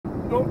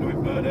Don't do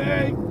it,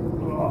 birdie!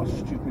 Oh,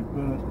 stupid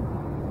bird.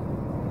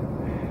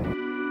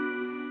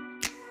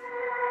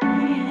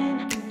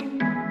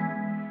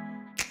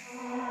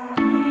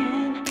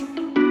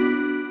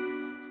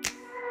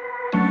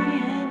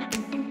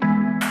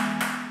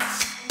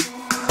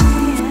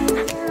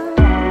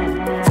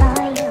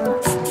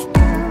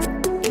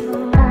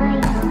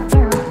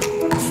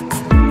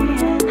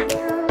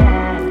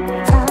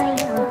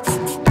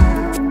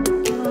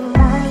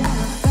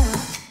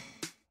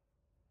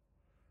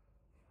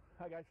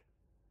 Hi guys,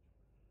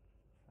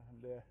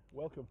 and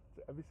welcome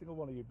to every single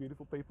one of you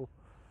beautiful people.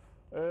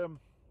 Where am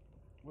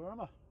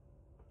I?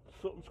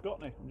 Sutton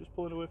Scotney. I'm just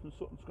pulling away from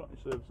Sutton Scotney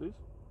services.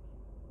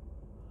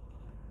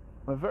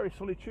 A very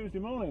sunny Tuesday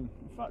morning.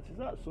 In fact, is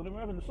that sunny? We're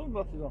having the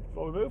sunglasses on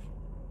before we move.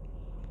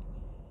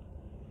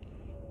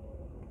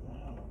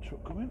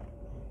 Truck coming.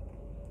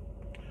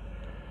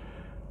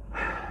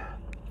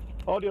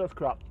 Audio's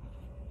crap,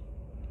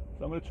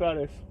 so I'm going to try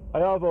this. I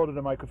have ordered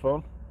a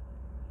microphone.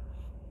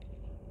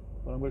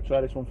 But I'm going to try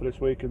this one for this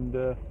week and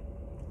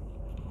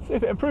see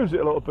if it improves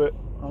it a little bit.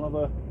 I'll have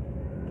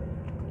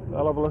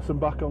a listen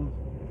back on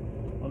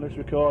this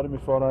recording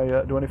before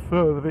I do any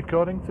further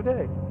recording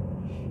today.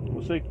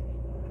 We'll see.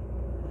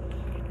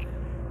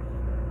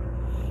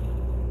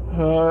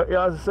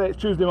 Yeah, as I say, it's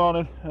Tuesday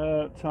morning.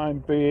 Time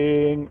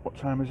being, what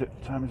time is it?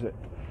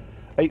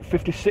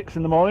 8:56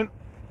 in the morning.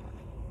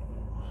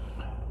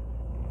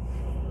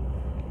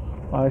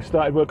 I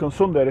started work on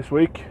Sunday this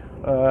week.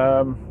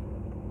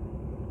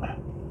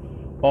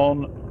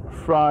 On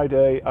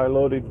Friday I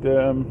loaded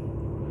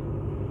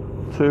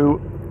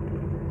 2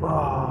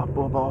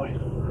 poor boy.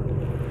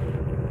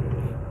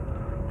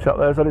 Chap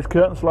there's had his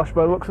curtain slashed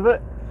by the looks of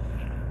it.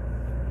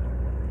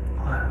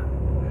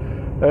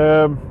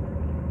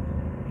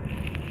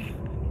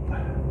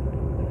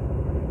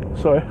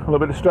 Sorry, a little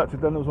bit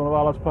distracted then, there was one of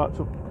our lads parked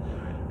up.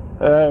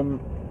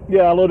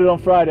 Yeah, I loaded on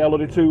Friday, I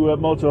loaded 2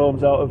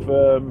 motorhomes out of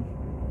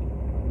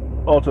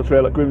Auto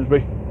Trail at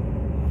Grimsby.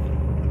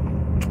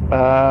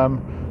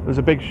 There's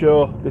a big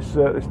show this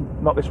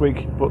not this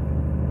week but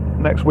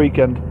next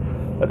weekend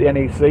at the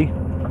NEC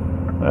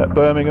at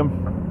Birmingham,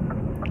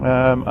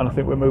 and I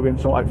think we're moving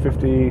something like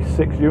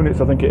 56 units,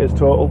 I think it is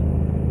total,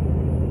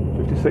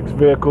 56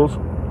 vehicles.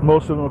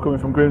 Most of them are coming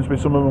from Grimsby,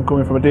 some of them are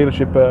coming from a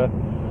dealership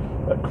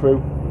at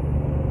Crewe,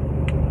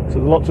 so there's a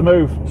lot to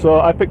move. So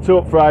I picked 2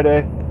 up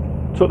Friday,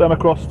 took them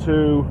across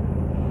to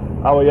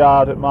our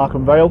yard at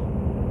Markham Vale,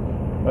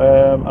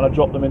 and I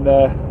dropped them in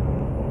there.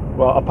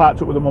 Well, I parked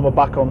up with them on my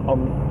back on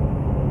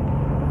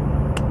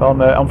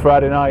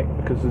Friday night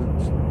because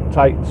there's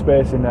tight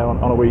space in there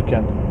on a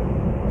weekend,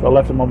 so I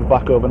left them on my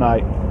back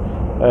overnight.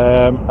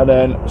 And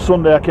then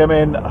Sunday I came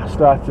in, I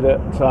started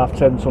at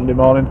 10:30 Sunday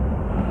morning.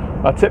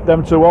 I tipped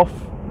them 2 off,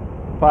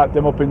 parked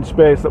them up in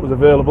space that was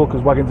available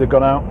because wagons had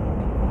gone out,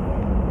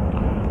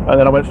 and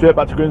then I went straight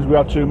back to Grimsby. We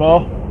had 2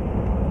 more,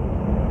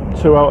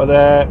 2 out of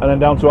there, and then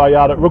down to our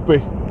yard at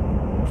Rugby,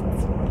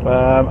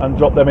 and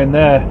dropped them in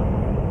there.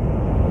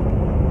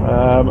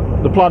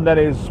 The plan then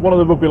is one of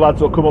the Rugby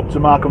lads will come up to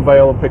Markham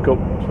Vale and pick up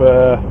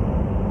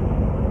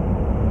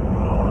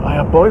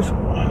hiya boys.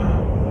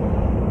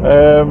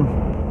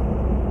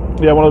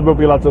 Yeah, one of the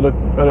Rugby lads they'll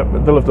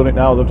have done it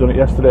now, they've done it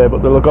yesterday,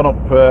 but they'll have gone up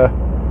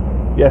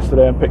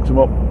yesterday and picked them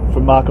up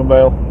from Markham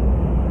Vale,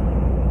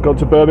 gone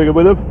to Birmingham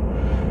with them.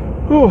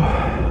 Whew.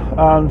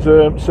 And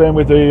same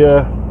with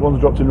the ones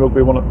dropped in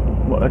Rugby. One of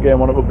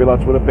the Rugby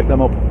lads would have picked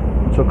them up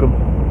and took them.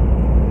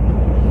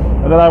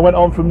 And then I went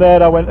on from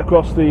there. I went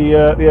across the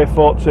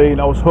A14.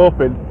 I was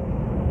hoping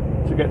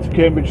to get to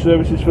Cambridge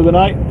services for the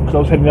night because I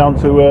was heading down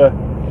to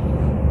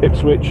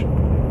Ipswich,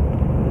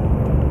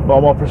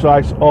 or more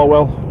precise,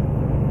 Orwell.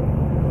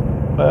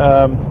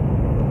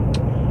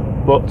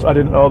 But I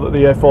didn't know that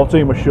the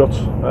A14 was shut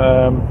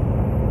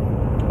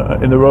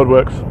in the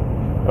roadworks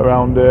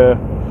around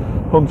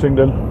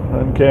Huntingdon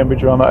and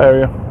Cambridge, around that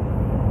area.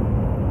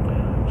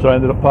 So I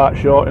ended up parked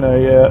short in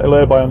a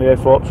lay-by on the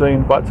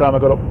A14. By the time I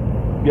got up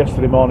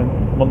yesterday morning,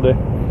 Monday,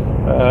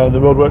 the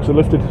roadworks are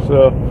lifted,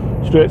 so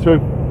straight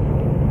through.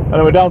 And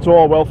then we're down to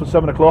Orwell for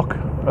 7 o'clock,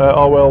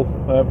 Orwell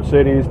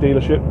Mercedes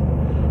dealership,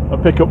 and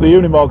pick up the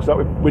Unimogs that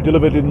we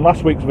delivered in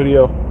last week's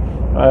video,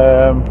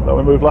 that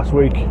we moved last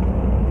week. 8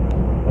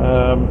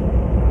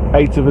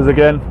 of us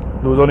again.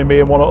 There was only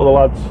me and 1 of the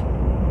lads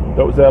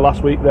that was there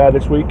last week, there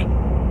this week.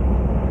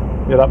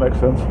 Yeah, that makes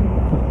sense.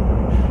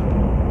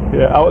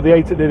 Yeah, out of the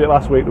 8 that did it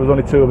last week, there was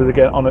only 2 of us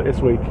again on it this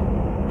week.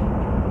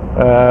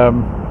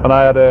 And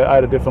I had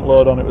a different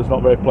load on. It was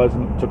not very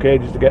pleasant. It took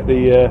ages to get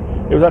the.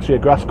 It was actually a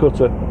grass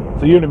cutter.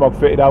 It's a Unimog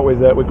fitted out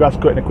with grass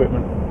cutting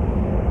equipment,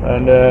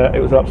 and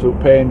it was an absolute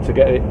pain to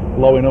get it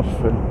low enough,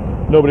 and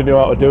nobody knew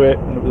how to do it,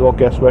 and it was all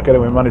guesswork.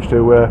 Anyway, we managed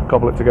to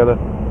cobble it together,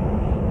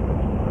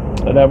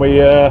 and then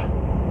we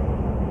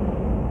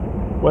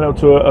went out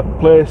to a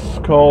place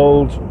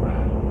called.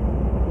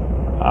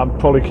 I'm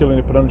probably killing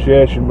the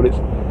pronunciation, but it's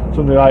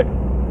something like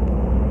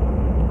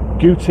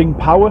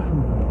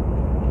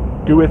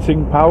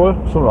Wittering,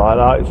 something like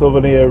that. It's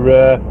over near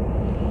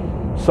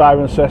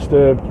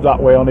Cirencester, that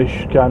way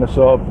on-ish kind of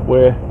sort of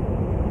way.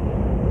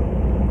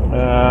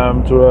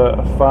 to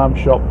a farm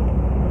shop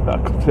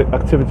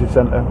activity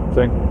centre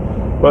thing.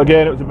 But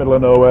again, it was in the middle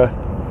of nowhere.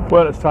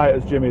 Weren't as tight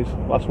as Jimmy's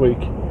last week,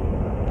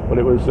 but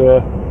it was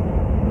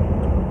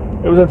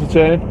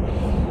entertaining.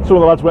 Some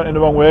of the lads went in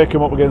the wrong way,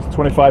 came up against the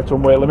 25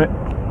 ton weight limit,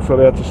 so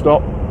they had to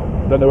stop.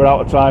 Then they were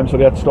out of time, so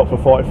they had to stop for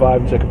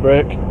 45 and take a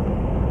break.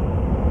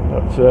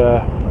 But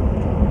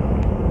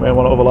me and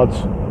one of the other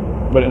lads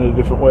went in a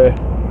different way,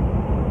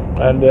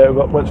 and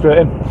went straight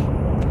in.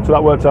 So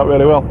that worked out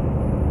really well.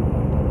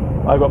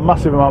 I got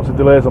massive amounts of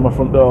delays on my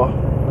front door.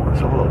 Let's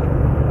have a look.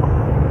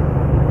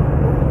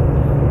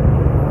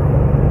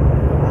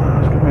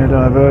 Let's give me a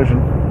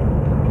diversion.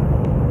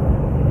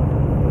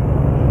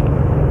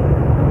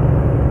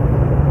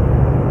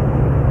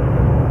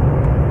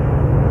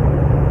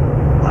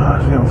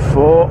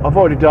 Four. I've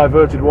already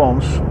diverted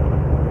once. So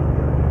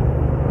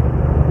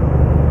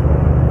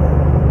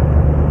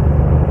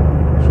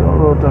what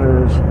road that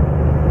is?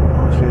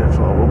 Let's see it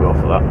for. We'll go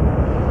for that.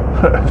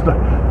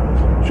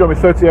 Show me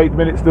 38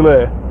 minutes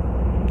delay,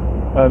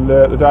 and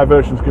the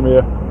diversions give me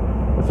a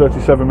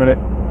 37-minute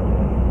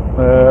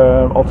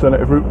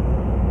alternative route.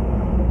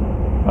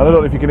 And I don't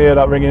know if you can hear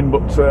that ringing,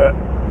 but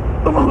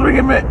someone's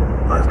ringing me.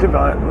 Let's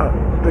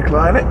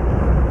decline it.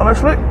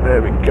 Honestly,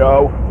 there we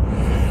go.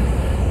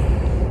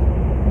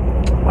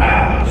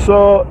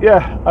 So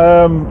yeah,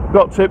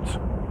 got tipped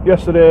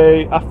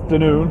yesterday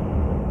afternoon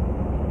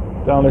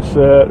down this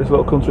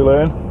little country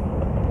lane.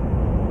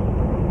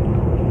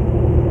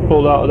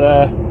 Pulled out of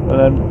there and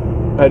then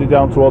headed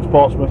down towards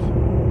Portsmouth.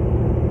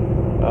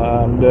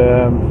 And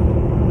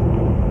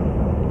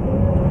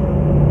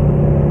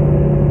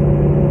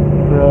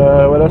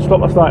where did I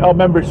stop last night? Oh,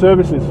 Membury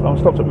Services. I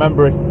stopped at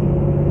Membury.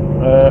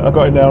 I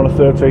got in there on a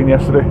 13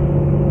 yesterday.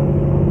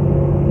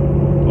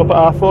 Up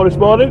at R4 this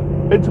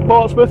morning into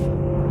Portsmouth.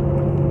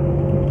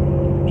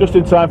 Just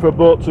in time for a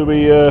boat to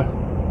be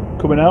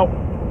coming out,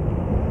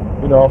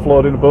 you know,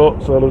 offloading the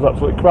boat, so there was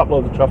absolutely crap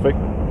loads of traffic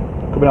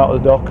coming out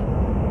of the dock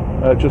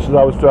just as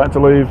I was trying to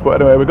leave. But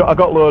anyway, I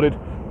got loaded.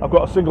 I've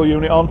got a single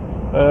unit on.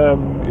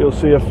 You'll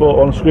see a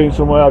photo on the screen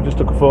somewhere. I just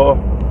took a photo.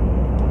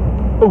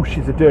 Oh,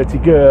 she's a dirty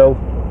girl.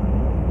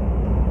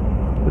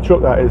 The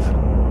truck, that is.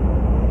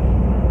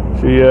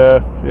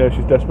 Yeah,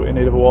 she's desperately in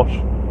need of a wash.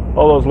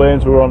 All those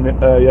lanes we were on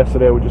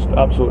yesterday were just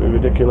absolutely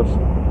ridiculous.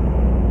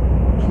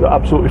 She's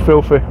absolutely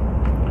filthy.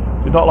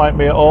 She's not like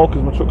me at all,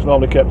 because my truck's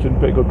normally kept in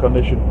pretty good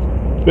condition.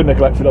 It's been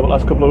neglected over the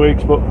last couple of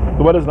weeks, but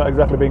the weather's not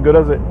exactly been good,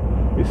 has it?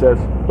 He says.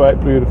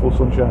 Bright, beautiful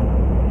sunshine.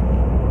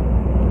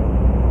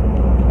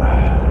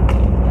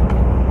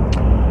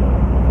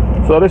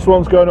 So this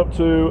one's going up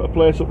to a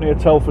place up near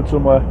Telford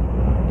somewhere.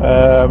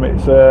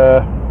 It's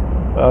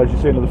as you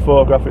see in the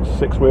photograph, it's a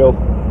 6-wheel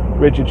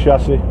rigid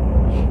chassis,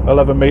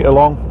 11 metre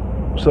long.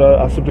 So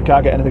I simply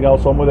can't get anything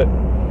else on with it.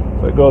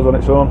 So it goes on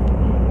its own.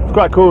 It's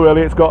quite cool,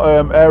 really. It's got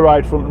air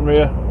ride front and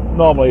rear.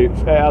 Normally it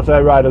has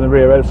air ride on the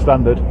rear as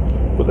standard,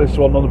 but this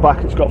one on the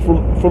back, it's got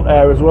front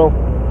air as well,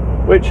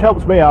 which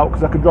helps me out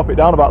because I can drop it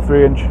down about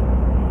 3 inch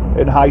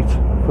in height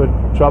for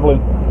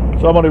travelling.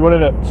 So I'm only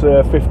running at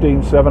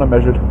 15.7. I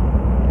measured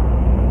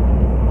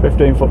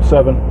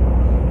 15'7",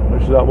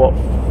 which is at what,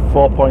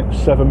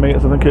 4.7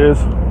 metres I think it is.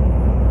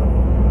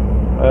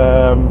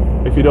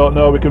 If you don't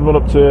know, we can run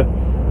up to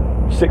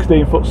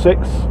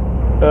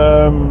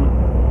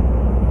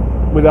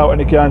 16'6" without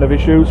any kind of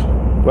issues,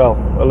 well,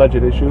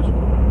 alleged issues.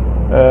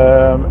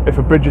 If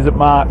a bridge isn't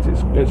marked,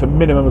 it's a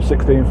minimum of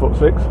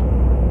 16'6".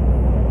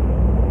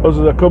 Us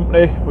as a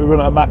company, we run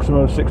at a maximum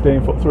of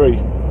 16'3".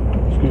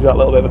 Just gives you that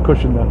little bit of a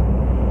cushion there.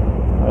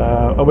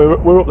 And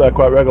we're up there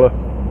quite regular.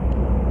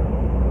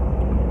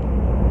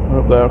 We're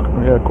up there,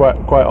 yeah,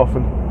 quite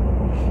often.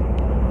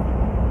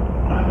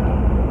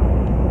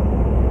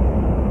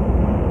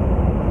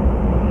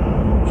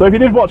 So if you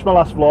did watch my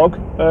last vlog,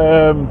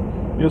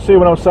 you'll see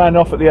when I was signing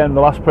off at the end,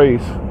 the last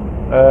piece,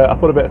 I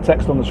put a bit of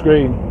text on the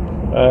screen.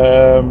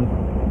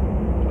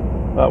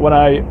 When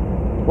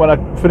I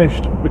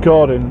finished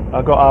recording,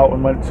 I got out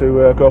and went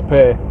to go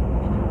pay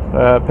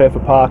for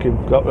parking.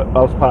 I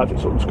was parked at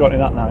Sutton Scotty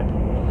that night,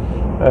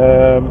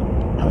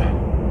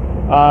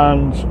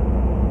 and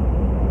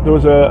there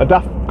was a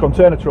DAF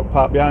container truck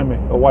parked behind me,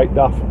 a white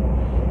DAF.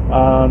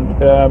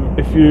 And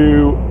if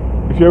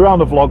you're around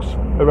the vlogs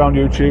around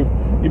YouTube,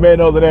 you may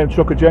know the name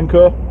Trucker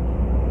Jenko.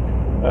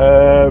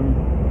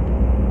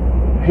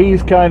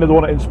 He's kind of the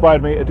one that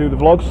inspired me to do the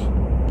vlogs.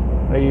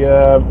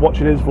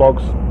 Watching his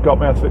vlogs got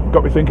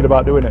me thinking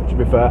about doing it, to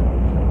be fair.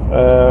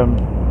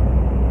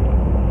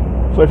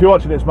 So if you're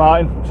watching this,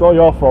 Martin, it's all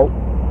your fault.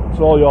 It's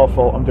all your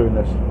fault I'm doing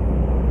this.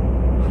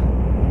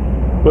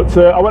 But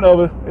I went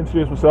over,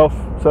 introduced myself,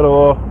 said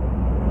hello,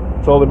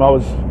 told him I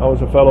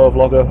was a fellow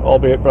vlogger,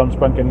 albeit brand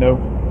spanking new.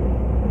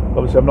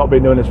 Obviously I've not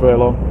been doing this very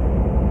long.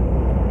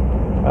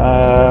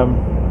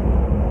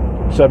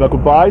 Said my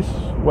goodbyes,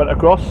 went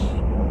across,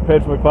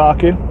 paid for my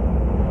parking,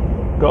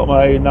 got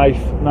my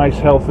nice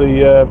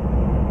healthy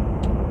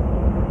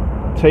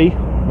tea,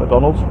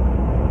 McDonald's.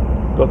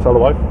 Don't tell the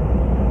wife.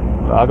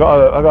 I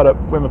got a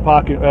with my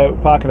parking. I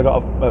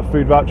got a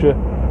food voucher,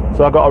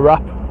 so I got a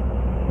wrap.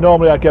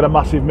 Normally I get a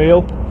massive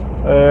meal,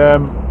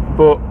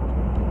 But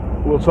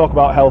we'll talk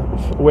about health,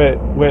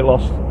 weight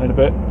loss in a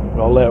bit,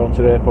 or later on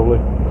today probably.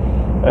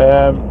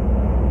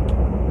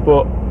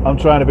 But I'm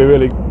trying to be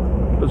really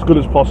as good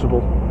as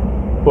possible.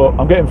 But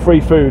I'm getting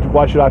free food.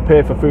 Why should I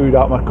pay for food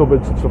out of my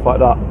cupboards and stuff like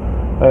that?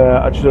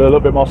 I just a little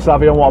bit more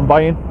savvy on what I'm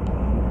buying.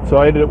 So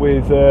I ended up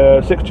with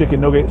 6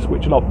 chicken nuggets,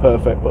 which are not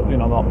perfect, but you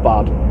know, not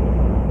bad.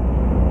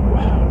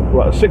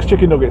 Well, 6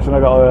 chicken nuggets, and I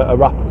got a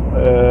wrap.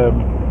 I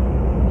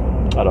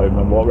don't even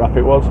remember what wrap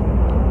it was,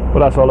 but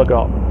that's all I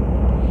got.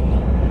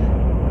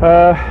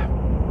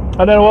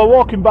 And then while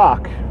walking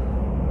back,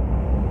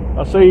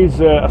 I sees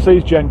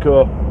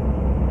Jenko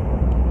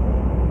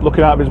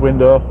looking out of his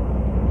window,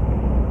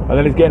 and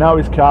then he's getting out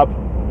of his cab,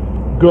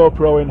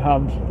 GoPro in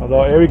hand. I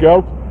thought, here we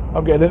go,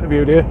 I'm getting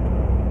interviewed here.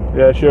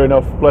 Yeah, sure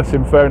enough, bless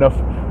him, fair enough.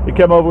 He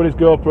came over with his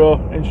GoPro,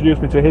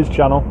 introduced me to his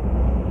channel,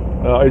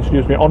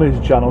 introduced me on his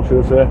channel,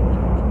 should I say,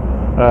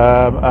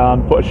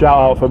 and put a shout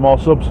out for more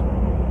subs,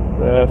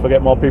 for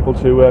getting more people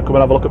to come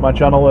and have a look at my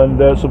channel and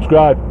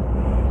subscribe.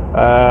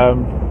 I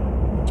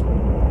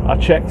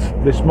checked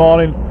this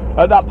morning.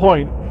 At that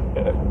point,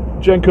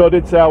 Jenko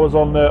did say I was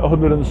on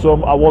 100 and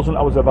some. I wasn't.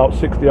 I was about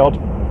 60 odd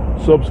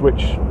subs,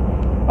 which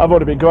I've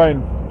already been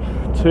going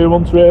 2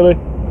 months really,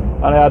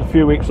 and I had a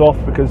few weeks off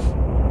because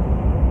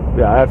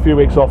I had a few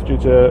weeks off due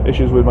to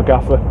issues with my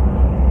gaffer.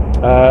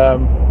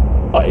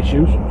 Not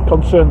issues,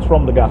 concerns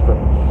from the gaffer.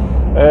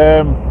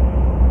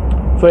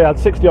 So yeah, I had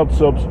 60 odd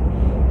subs,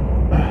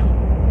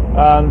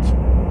 and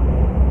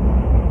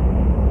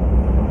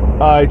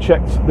I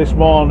checked this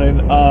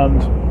morning,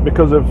 and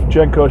because of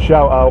Jenko's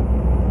shout out,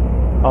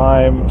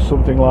 I'm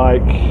something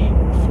like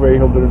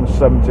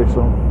 370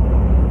 some.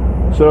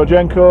 So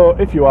Jenko,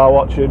 if you are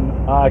watching,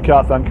 I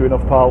can't thank you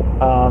enough, pal,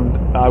 and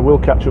I will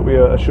catch up with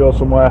you at a show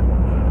somewhere,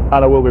 and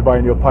I will be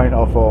buying you a pint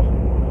or 4.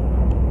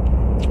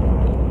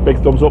 Big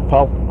thumbs up,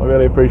 pal, I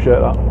really appreciate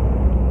that.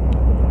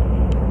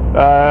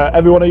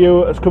 Every one of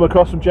you has come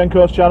across from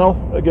Jenko's channel,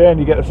 again,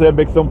 you get the same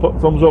big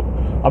thumbs up.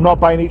 I'm not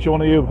buying each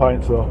one of you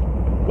pints though,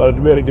 but I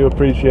really do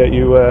appreciate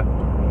you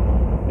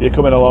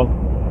coming along.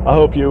 I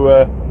hope you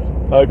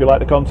like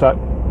the content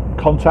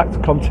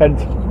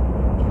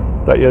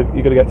that you're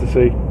going to get to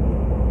see.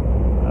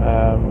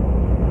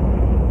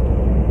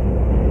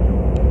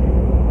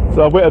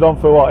 So I've waited on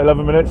for what,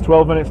 11 minutes,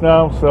 12 minutes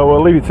now, so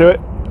we'll leave you to it.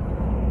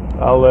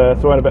 I'll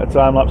throw in a bit of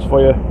time lapse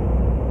for you.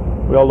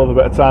 We all love a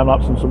bit of time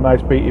lapse and some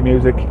nice beaty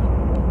music.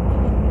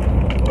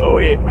 Oh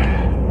yeah.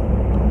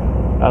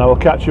 And I will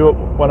catch you up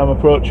when I'm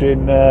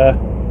approaching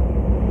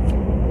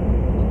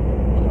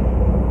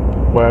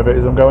wherever it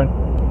is I'm going.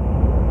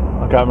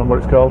 I can't remember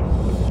what it's called.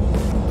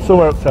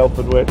 Somewhere up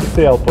Telford way, it's a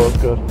TL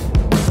postcode.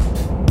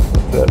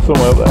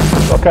 Somewhere up there.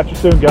 So I'll catch you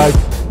soon, guys.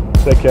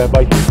 Take care,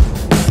 bye.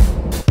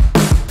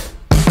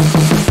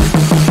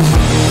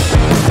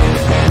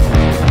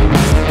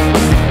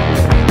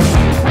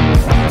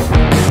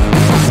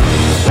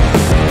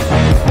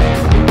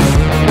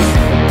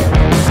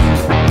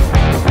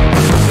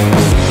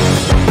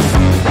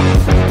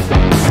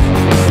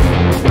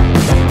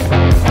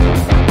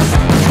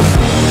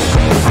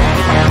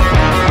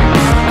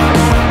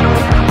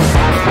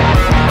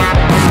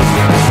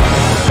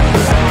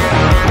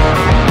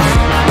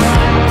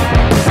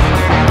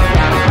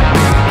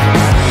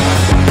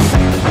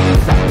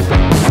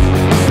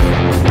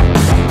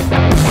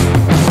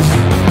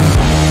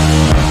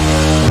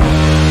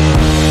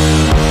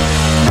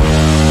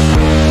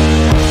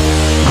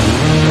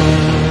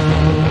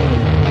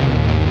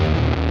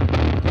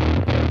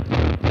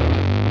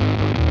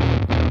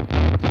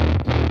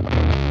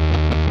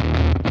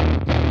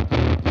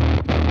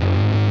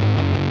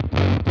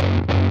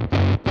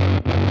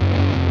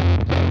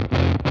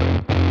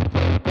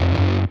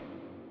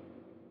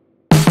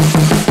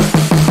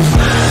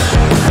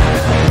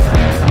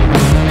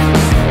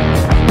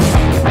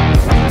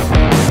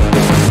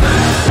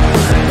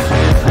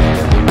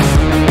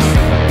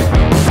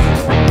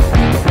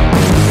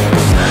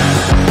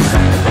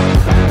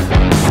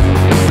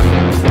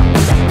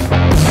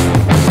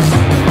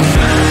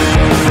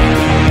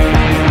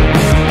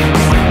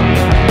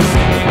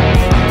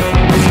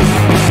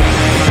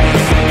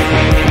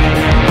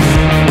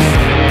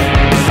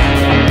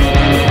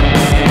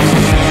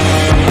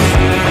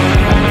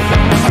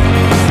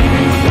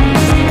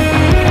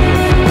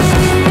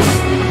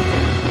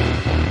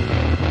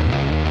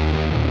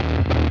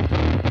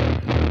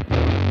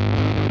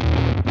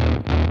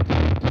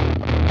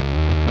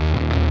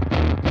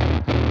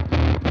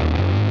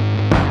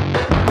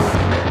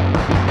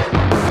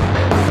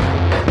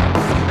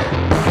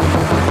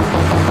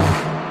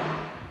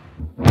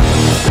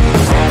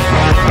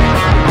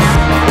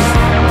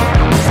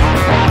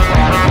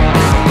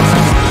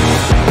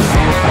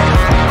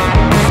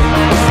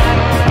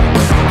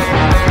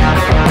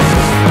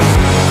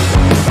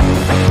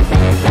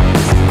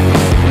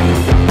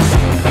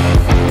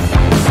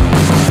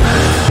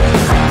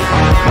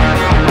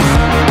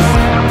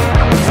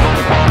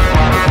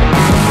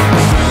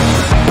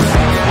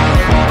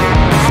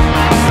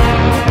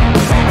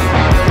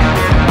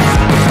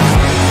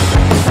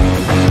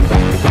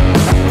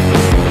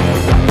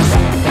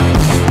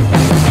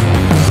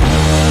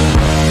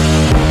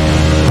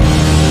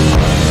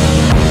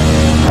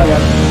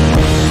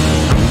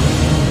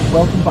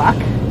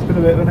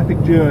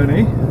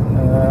 journey.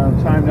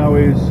 Time now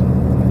is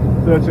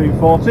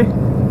 13:40.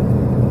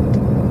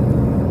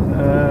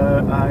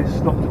 I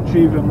stopped at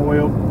Cheevy on my way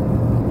up.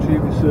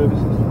 Cheevy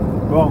services.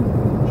 Wrong.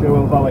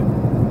 Cherwell Valley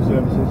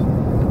services.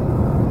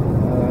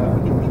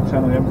 Junction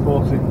 10 on the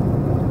M40.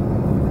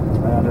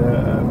 I had a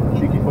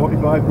cheeky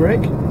 45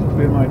 break to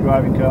clear my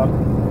driving car.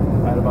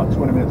 I had about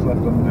 20 minutes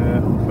left on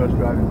the first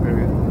driving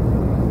period.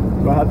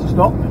 So I had to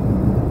stop.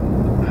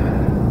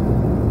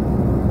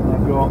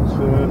 I've got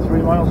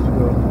 3 miles to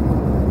go.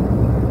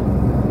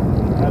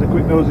 I had a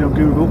quick nosy on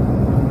Google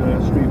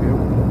and Street View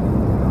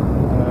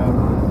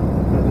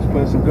at this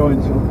place I'm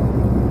going to.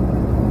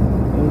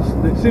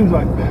 It seems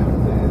like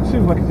it's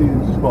easy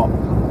to spot,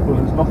 but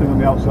there's nothing on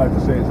the outside to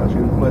say it's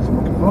actually the place I'm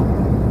looking for.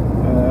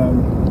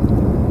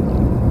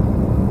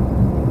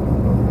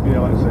 Yeah,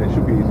 like I say, it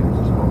should be easy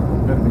to spot.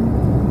 Everything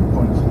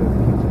points to the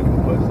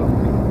particular place I'm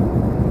looking for.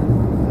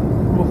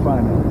 We'll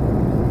find out.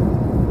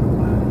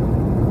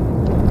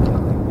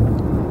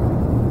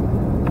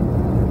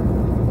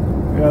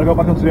 Yeah, I got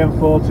back onto the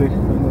M40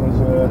 and there was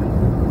a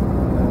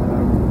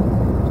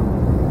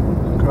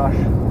crash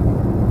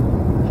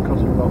which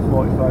cost me about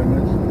 40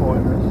 minutes. So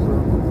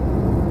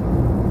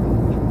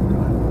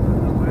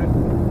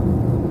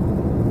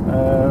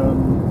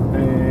a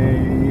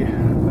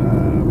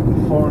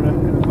foreigner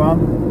in a van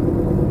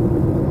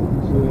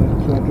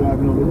tried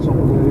driving over the top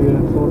of the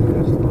Ford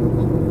Fiesta.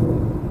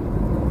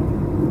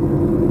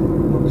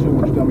 Not too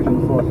much damage on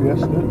the Ford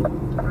Fiesta.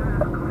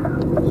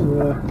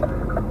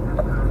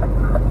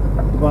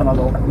 The van had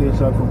all the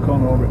inside front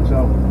corner over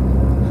itself. It's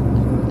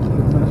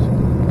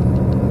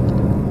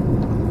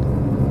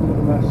a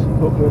mess.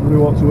 Hopefully everybody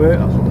walks away.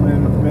 That's what the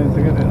main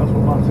thing, isn't it? That's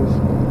what matters.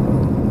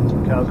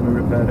 The car's going to be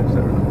repaired,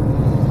 etc.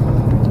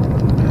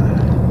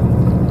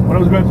 When I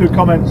was going through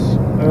comments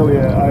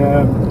earlier,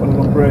 when I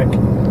was on break,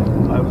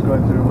 I was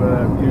going through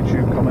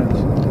YouTube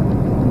comments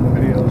on the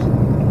videos.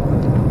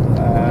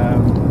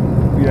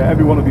 Yeah,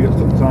 every one of you has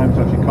took the time to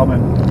actually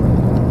comment.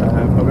 I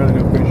really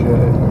do appreciate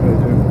it. I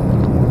really do.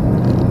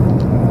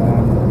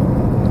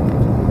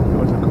 There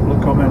was a couple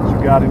of comments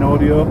regarding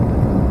audio,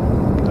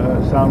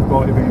 sound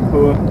quality being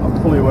poor. I'm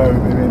fully aware of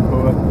it being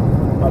poor.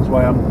 That's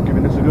why I'm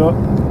giving this a go. I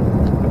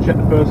checked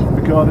the first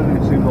recording and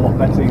it seems a lot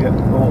better. You get a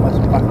lot less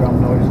background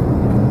noise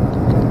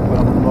when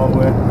I'm on the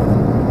motorway.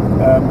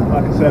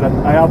 Like I said,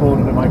 I have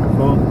ordered a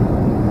microphone.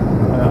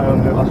 I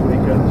ordered it last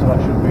weekend, so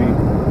that should be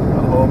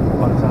at home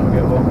by the time I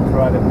get home on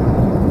Friday.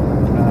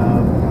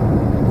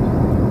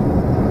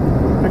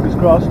 Fingers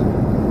crossed. We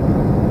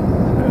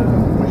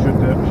should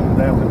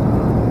nail it.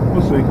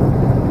 We'll see.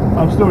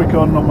 I'm still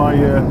recording on my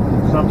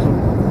Samsung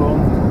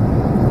phone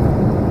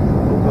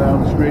up there on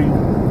the screen,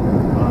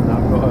 and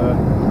I've got a.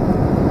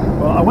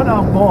 Well, I went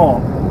out and bought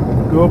a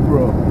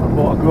GoPro. I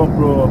bought a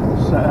GoPro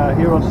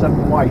Hero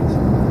 7 White.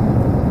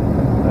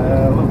 A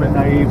little bit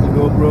naive to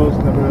GoPros,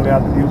 never really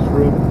had use for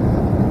them.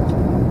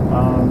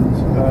 And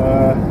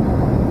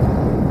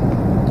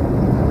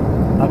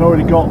I'd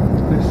already got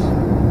this.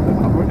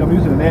 I'm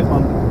using an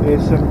 8-man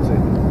A70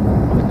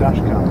 on a dash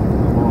cam at the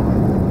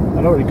moment.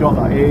 I'd already got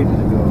that ages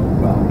ago,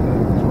 well,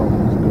 12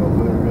 months ago,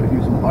 but I was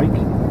using a bike,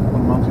 on a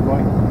mountain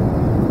bike.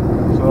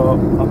 So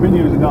I've been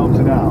using that up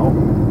to now.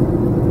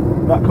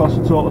 That cost a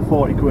total of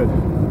 40 quid.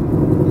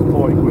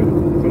 40 quid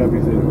for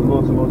everything. It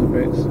was loads of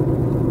bits,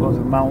 loads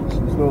of mounts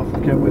and stuff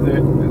came with it.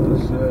 It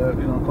was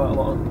you know, quite a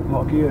lot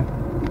of gear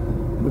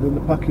within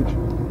the package.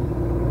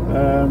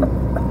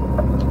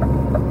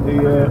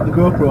 The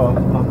GoPro I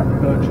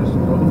purchased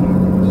for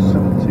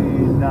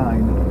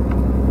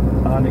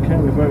 179, and it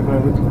came with very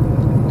little,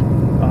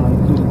 and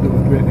it doesn't do a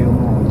great deal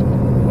more.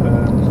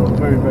 So I'm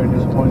very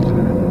disappointed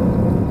in it.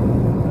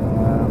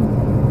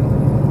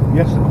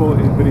 Yes, the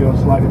quality of video is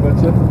slightly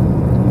better.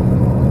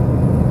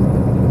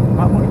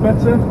 That much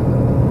better?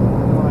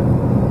 Like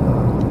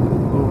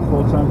over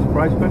 4 times the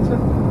price better?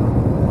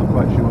 Not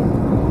quite sure.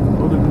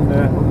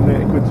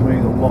 180 quid to me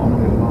is a lot of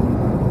money at the moment.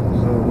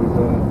 So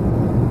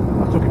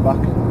I took it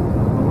back.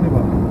 My money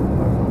back.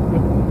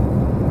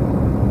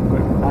 Got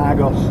it from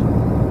Argos.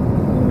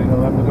 You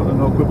know, they've got the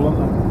no quibble on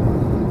there.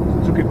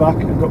 So I took it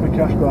back and got my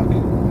cash back.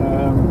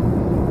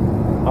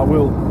 I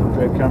will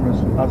upgrade cameras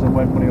as and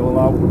when money will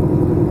allow.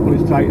 But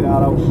it's tight in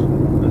our house,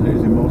 as it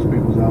is in most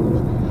people's houses.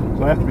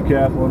 So I have to be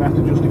careful and I have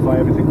to justify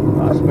everything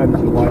that I spend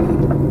to the wife.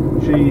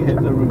 She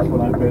hit the roof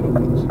when I paid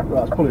hundreds.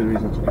 Well, that's probably the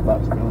reason I took it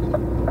back, to be honest,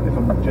 if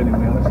I'm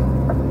genuinely honest.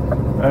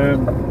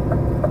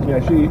 Yeah,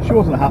 she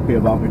wasn't happy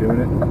about me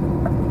doing it,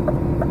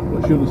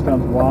 but she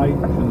understands why. She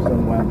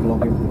understands why I'm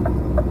vlogging.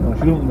 No,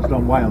 she doesn't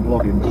understand why I'm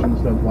vlogging, but she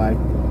understands why I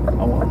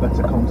want a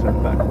better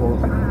content, better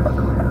quality.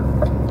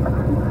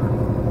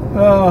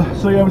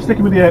 So yeah, we're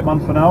sticking with the 8-man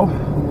for now.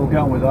 We'll get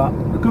on with that.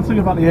 The good thing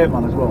about the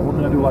 8-man as well, one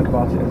thing I do like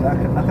about it is I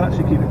can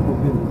actually keep it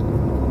plugged in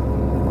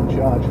on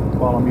charge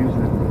while I'm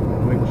using it,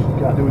 which you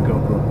can't do with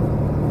GoPro.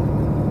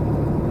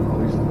 At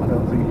least I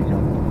don't think you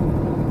can.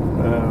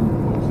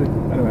 We'll see.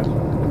 Anyways,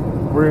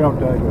 we have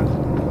digressed.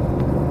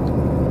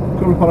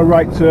 Coming up on a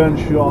right turn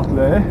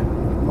shortly,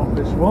 not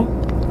this one,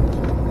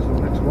 so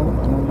the next one,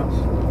 and then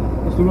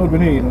that's That's the road we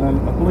need, and then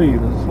I believe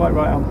there's a slight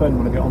right-hand bend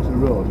when I get onto the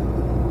road.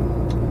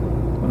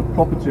 And the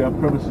property and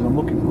premises I'm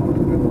looking for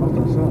could be on the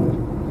left-hand side.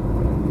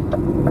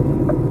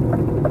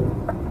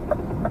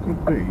 It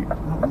could be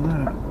that one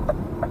there.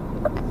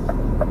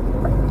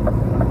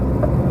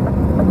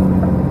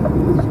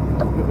 There's a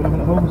bit of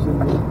a home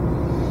symbol.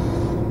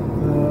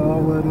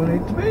 Where do I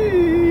need to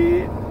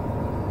be?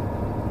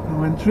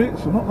 No entry,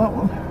 so not that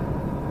one.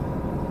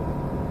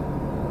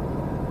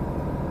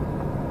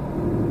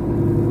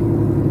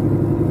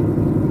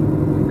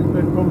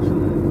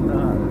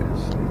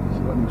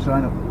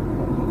 Sign up.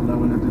 That was up there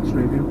when I did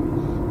street view.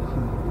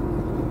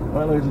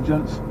 Right, ladies and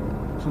gents,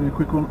 it's only a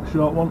quick one,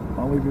 short one.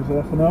 I'll leave you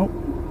there for now.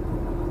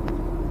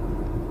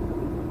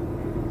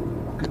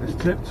 I'll get this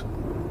tipped.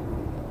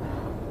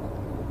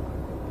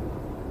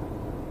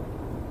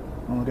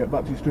 And I'll get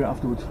back to you straight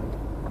afterwards.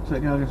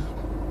 Take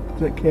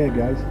care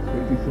guys.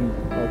 What do you think?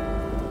 Bye.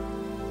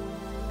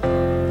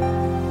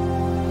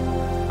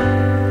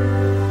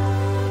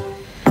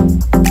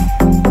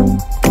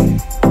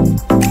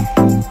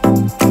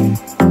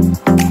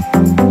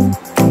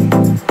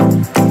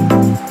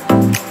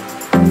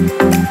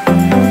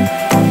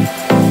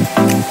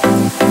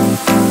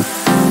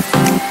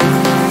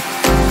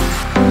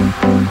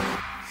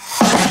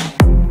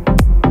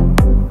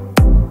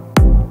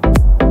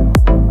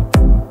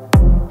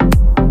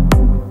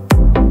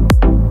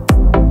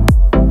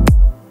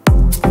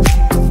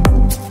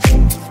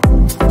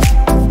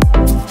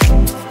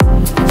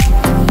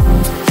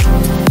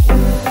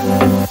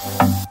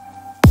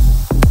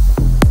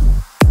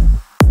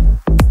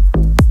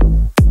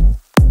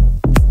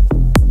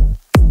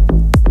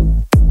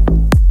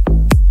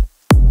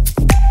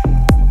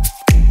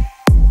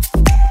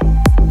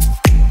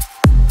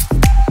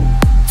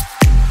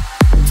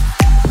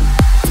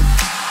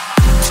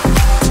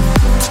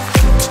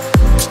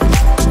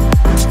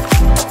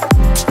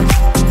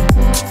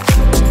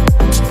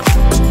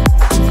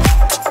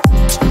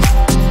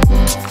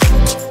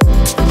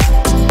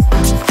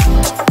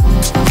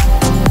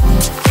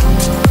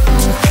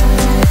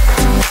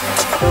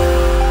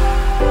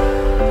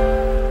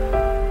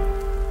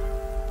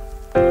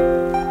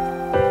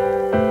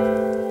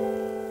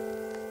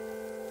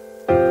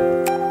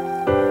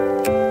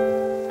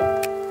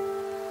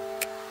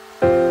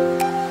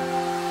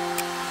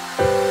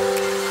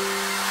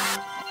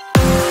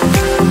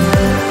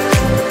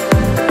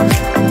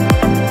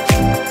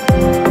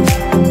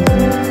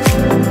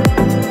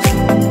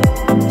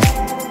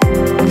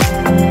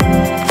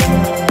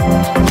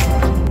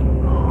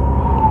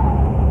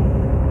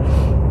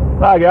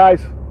 Hi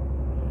guys,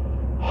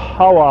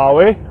 how are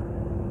we?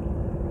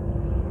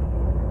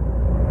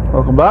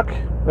 Welcome back.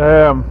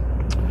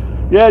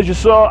 Yeah, as you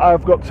saw,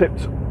 I've got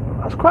tipped.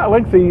 That's quite a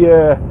lengthy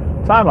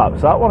time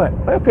lapse, that wasn't it?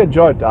 I hope you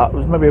enjoyed that. It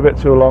was maybe a bit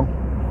too long,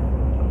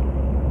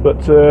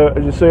 but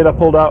as you seen, I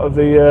pulled out of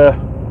the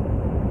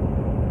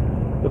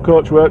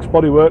coach works,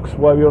 body works,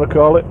 whatever you want to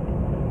call it.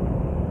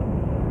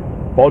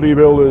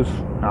 Bodybuilders.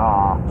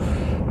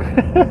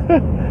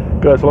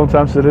 God, it's a long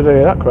time since I did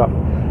any of that crap.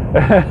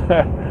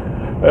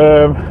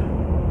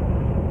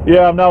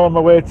 Yeah, I'm now on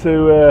my way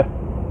to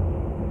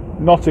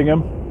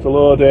Nottingham to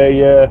load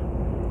a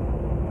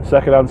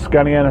second-hand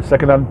Scania and a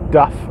second-hand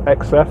DAF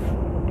XF,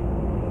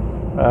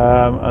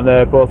 and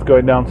they're both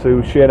going down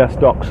to Sheerness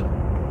Docks.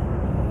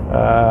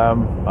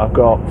 I've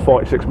got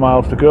 46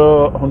 miles to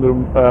go.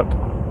 100.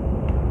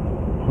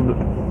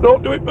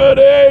 Don't do it,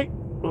 birdie!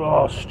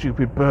 Oh,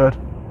 stupid bird!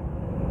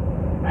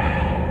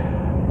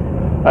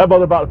 I don't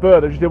bother about the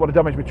bird. I just didn't want to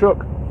damage my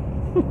truck.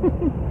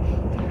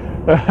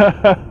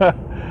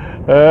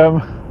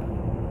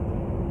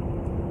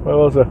 Where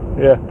was I?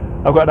 Yeah,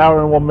 I've got an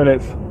hour and 1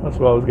 minute. That's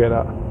what I was getting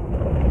at.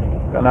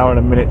 Got an hour and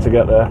a minute to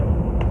get there.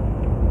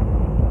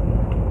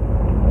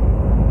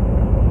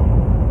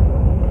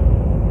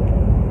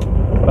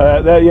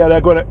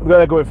 They're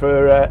going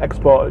for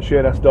export at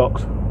Sheerness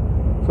Docks.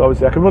 So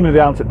obviously I can run you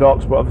down to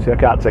docks, but obviously I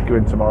can't take you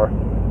in tomorrow.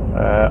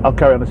 I'll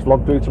carry on this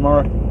vlog through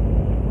tomorrow.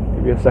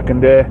 Give you a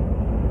second day.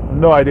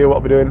 No idea what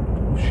I'll be doing.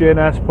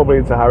 Sheerness, probably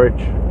into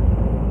Harwich,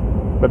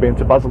 maybe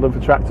into Basildon for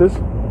tractors.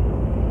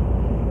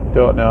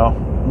 Don't know.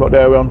 What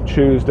day are we on?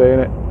 Tuesday,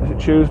 innit? Is it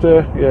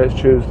Tuesday? Yeah, it's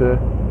Tuesday.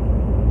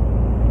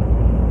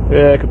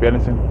 Yeah, it could be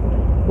anything.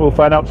 We'll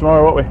find out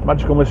tomorrow, won't we?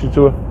 Magical Mystery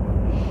Tour.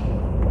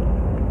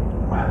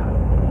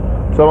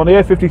 So I'm on the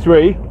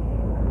A53.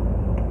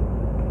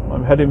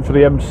 I'm heading for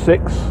the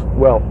M6.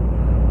 Well,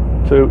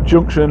 to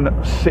junction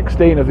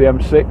 16 of the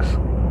M6.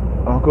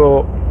 I'll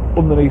go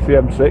underneath the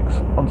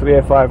M6 onto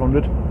the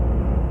A500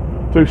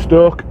 through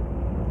Stoke,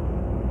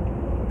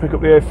 pick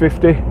up the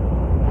A50,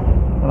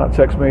 and that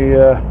takes me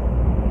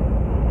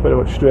pretty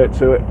much straight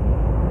to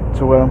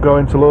where I'm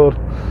going to load.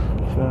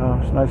 So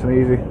it's nice and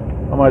easy.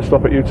 I might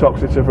stop at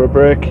Utoxeter for a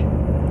break.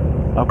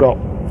 I've got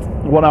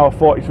 1 hour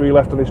 43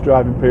 left of this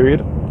driving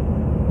period,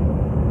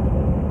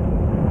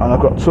 and I've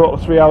got a total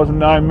of 3 hours and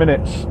 9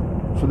 minutes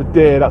for the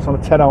day. That's on a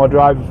 10-hour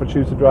drive if I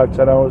choose to drive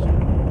 10 hours.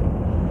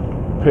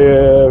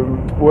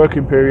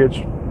 Working periods,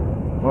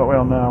 what are we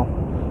on now?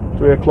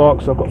 3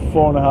 o'clock, so I've got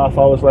 4.5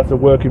 hours left of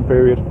working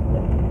period.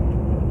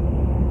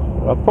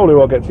 I probably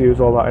won't get to use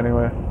all that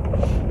anyway.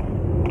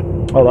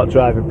 All that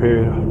driving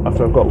period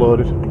after I've got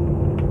loaded.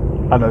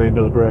 And I need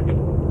another break.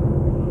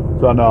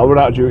 So I know I'll run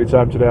out of duty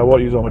time today. I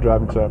won't use all my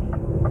driving time.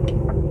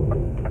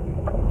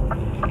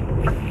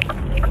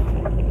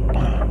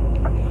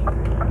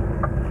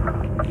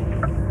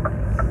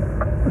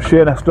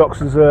 Sheerness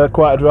Docks is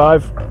quite a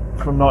drive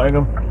from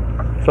Nottingham,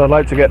 so I'd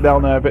like to get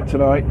down there a bit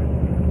tonight,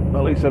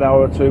 at least an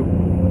hour or two,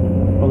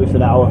 at least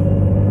an hour.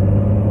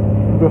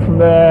 Go from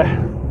there.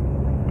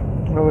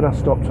 Where would I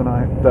stop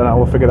tonight? Don't know,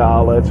 we'll figure that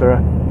out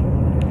later.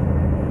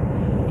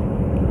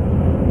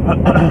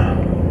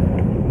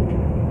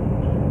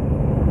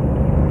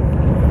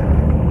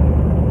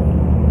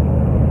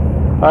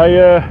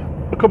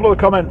 A couple of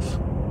the comments.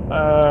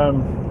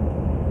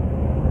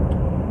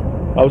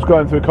 I was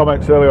going through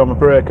comments earlier on my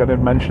break. I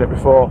didn't mention it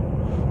before,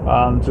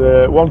 and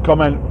one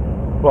comment,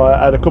 well,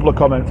 I had a couple of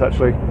comments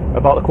actually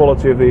about the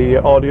quality of the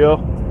audio.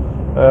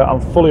 I'm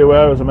fully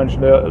aware, as I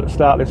mentioned at the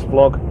start of this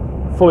vlog,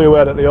 fully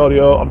aware that the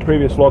audio on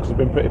previous vlogs has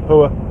been pretty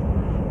poor.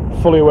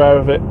 Fully aware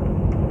of it,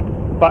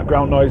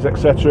 background noise,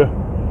 etc.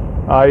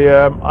 I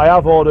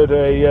have ordered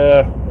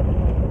a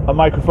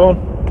microphone.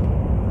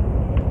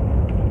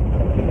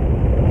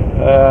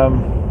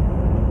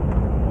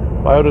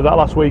 I ordered that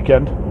last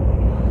weekend.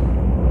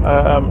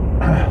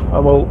 And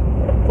well,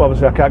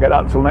 obviously I can't get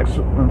that until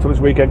this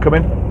weekend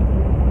coming.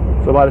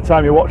 So by the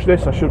time you watch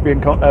this, I should be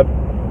in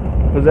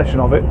possession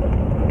of it.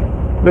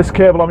 This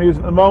cable I'm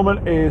using at the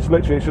moment is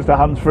literally, it's just a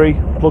hands-free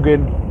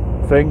plug-in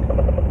thing.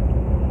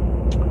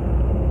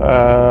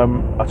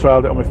 I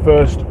trialled it on my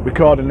first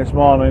recording this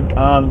morning,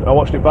 and I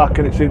watched it back,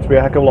 and it seemed to be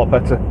a heck of a lot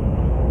better.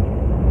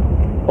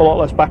 A lot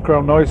less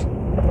background noise,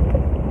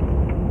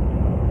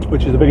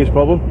 which is the biggest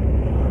problem.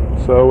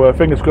 So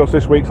fingers crossed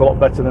this week's a lot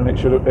better than it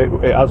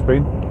has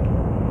been.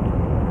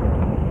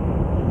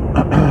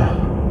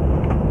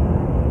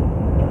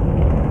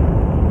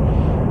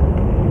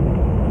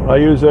 I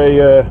use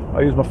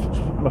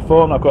my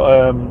phone. I've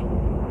got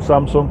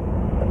Samsung.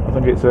 I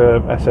think it's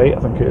a S8. I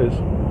think it is.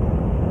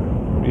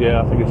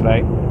 Yeah, I think it's an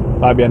 8.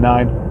 Might be a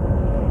 9.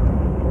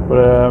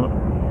 But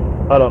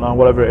I don't know.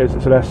 Whatever it is,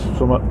 it's an S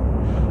something.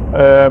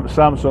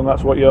 Samsung.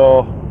 That's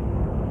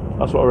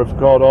what I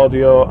record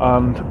audio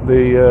and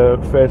the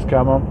face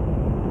cam on.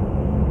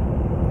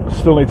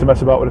 Still need to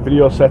mess about with the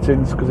video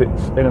settings because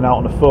it's in and out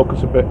on the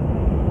focus a bit.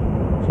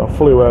 So I'm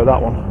fully aware of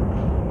that one.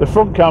 The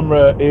front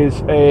camera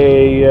is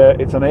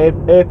it's an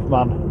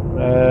Apeman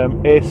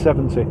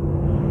A70.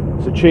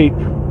 It's a cheap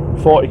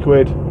 40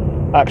 quid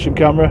action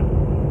camera.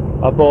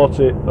 I bought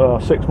it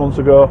 6 months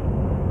ago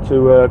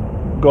to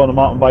go on a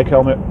mountain bike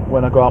helmet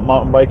when I go out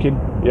mountain biking.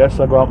 Yes,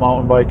 I go out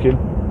mountain biking.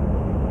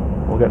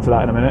 We'll get to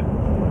that in a minute.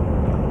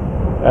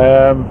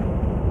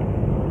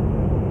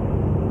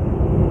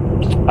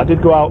 I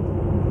did go out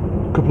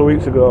a couple of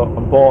weeks ago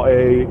and bought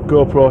a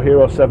GoPro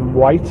Hero 7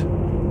 White.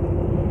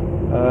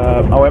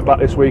 I went back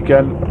this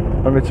weekend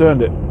and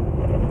returned it.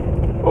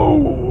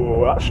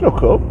 Oh, that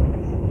snuck up.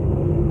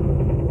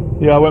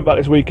 Yeah, I went back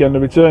this weekend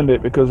and returned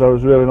it because I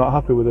was really not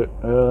happy with it.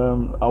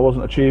 I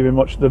wasn't achieving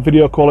much. The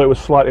video quality was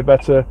slightly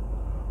better.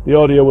 The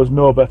audio was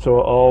no better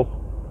at all.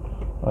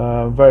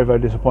 Very, very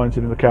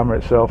disappointed in the camera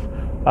itself.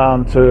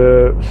 And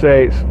to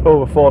say it's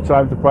over 4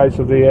 times the price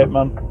of the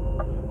Apeman,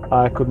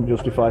 I couldn't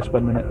justify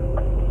spending it.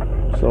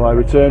 So I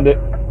returned it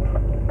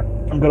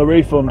and got a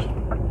refund.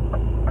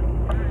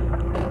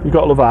 You've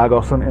got to love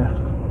Argos, haven't you?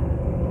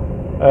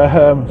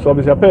 So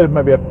obviously I paid a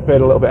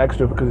little bit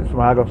extra because it's from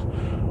Argos,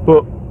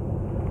 but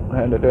at the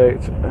end of the day,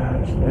 it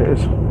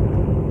is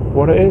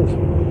what it is.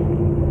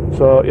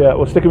 So yeah,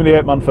 we're sticking with the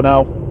Apeman for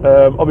now.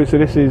 Obviously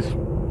this is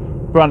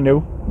brand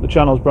new. The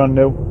channel's brand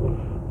new.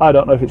 I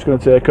don't know if it's going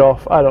to take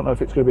off. I don't know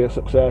if it's going to be a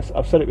success.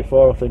 I've said it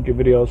before, I think, in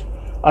videos.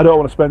 I don't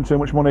want to spend too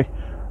much money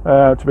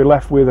to be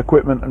left with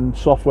equipment and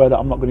software that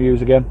I'm not going to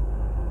use again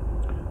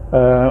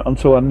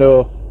until I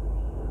know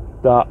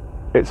that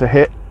it's a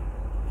hit,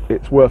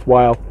 it's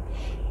worthwhile,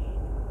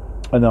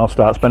 and then I'll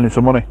start spending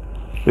some money.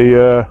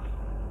 That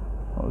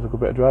was a good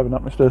bit of driving,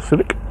 that, Mr.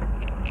 Civic.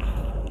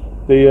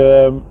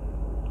 The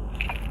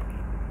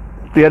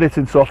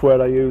editing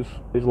software I use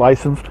is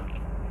licensed.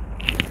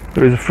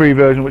 There is a free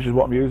version, which is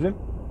what I'm using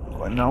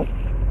right now.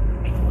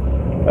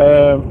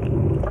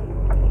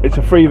 It's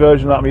a free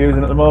version that I'm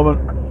using at the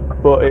moment,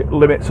 but it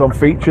limits on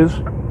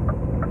features,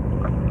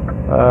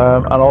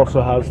 and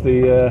also has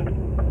the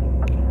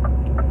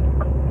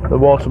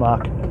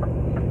watermark.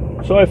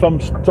 So if I'm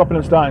stopping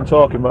and starting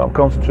talking, but I'm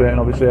concentrating,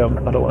 obviously I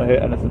don't want to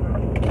hit anything.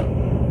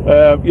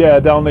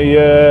 Yeah, down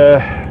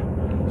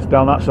it's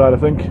down that side, I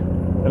think,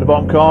 in the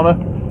bottom corner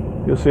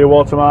you'll see a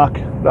watermark.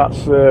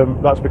 That's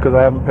because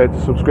I haven't paid the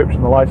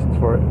subscription, the license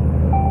for it.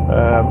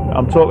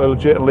 I'm totally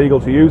legit and legal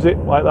to use it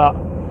like that,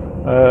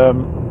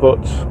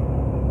 but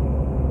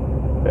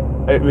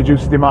it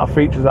reduces the amount of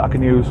features that I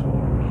can use.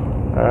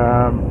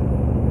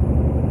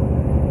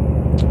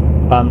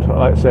 And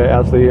like I say, it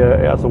has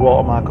the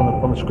watermark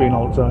on the screen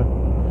all the time.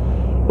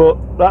 But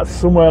that's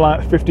somewhere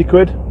like 50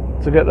 quid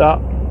to get that.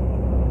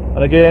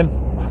 And again,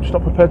 I'm just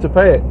not prepared to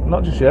pay it.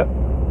 Not just yet.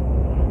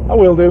 I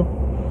will do.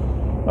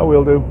 I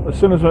will do. As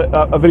soon as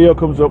a video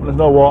comes up and there's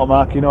no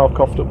watermark, you know I've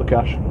coughed up the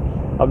cash.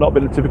 I've not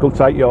been a typical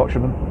tight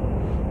Yorkshireman.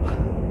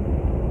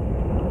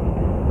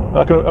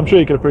 I'm sure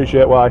you can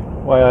appreciate why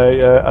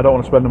I don't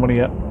want to spend the money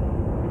yet.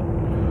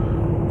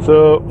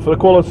 So for the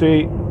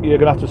quality, you're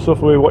going to have to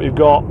suffer with what you've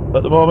got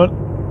at the moment.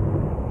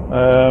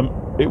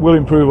 It will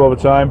improve over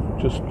time.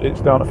 Just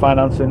it's down to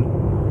financing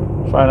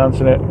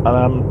it,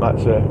 and like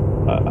I say,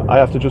 I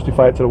have to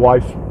justify it to the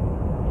wife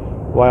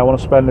why I want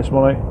to spend this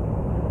money.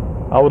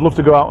 I would love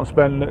to go out and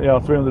spend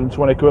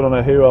 320 quid on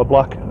a Hero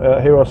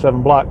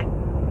 7 Black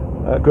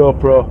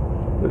GoPro.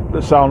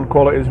 The sound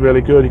quality is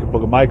really good. You can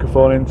plug a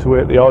microphone into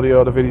it, the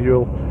audio, the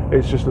visual.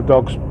 It's just the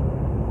dog's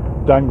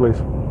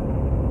danglies.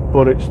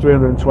 But it's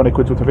 320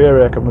 quid worth of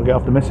earache I'm going to get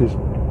off the missus.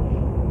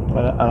 And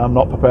I'm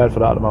not prepared for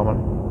that at the moment.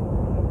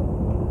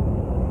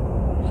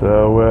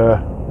 So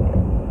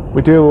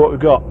we deal with what we've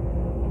got.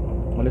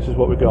 And this is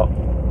what we've got.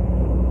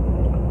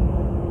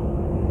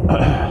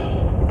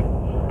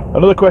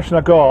 Another question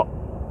I got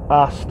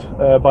asked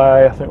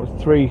by, I think it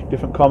was 3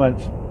 different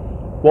comments.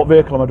 What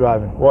vehicle am I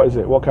driving? What is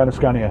it? What kind of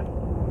Scania?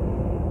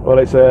 Well,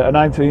 it's a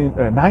 19?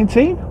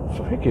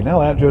 Freaking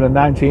hell, I haven't driven a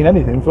 19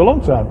 anything for a long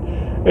time.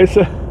 It's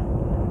a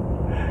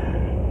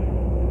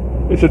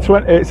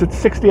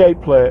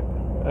 68 plate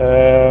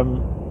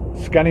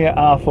Scania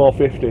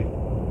R450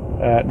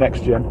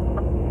 next gen.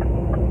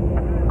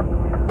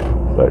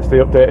 So it's the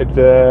updated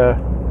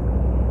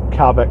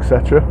cab,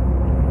 etc.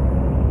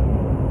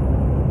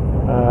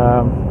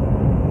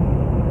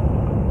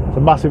 It's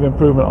a massive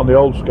improvement on the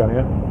old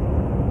Scania.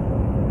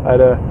 I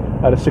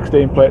had a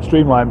 16 plate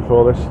Streamline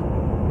before this.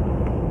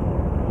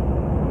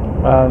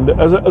 And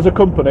as a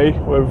company,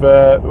 we're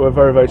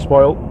very, very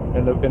spoilt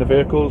in the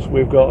vehicles.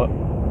 We've got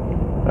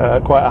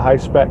quite a high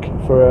spec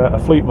for a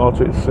fleet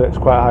motor. It's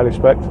quite highly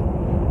spec'd.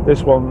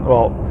 This one,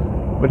 well,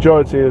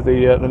 majority of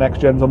the next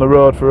gens on the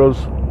road for us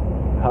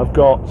have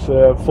got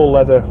full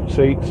leather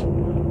seats,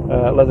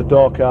 leather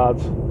door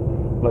cards,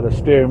 leather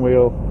steering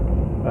wheel.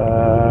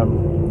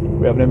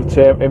 We have an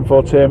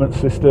infotainment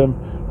system,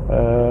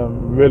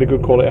 really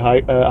good quality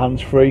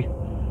hands-free.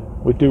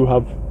 We do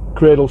have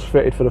cradles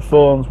fitted for the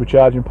phones with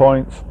charging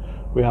points.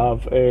 We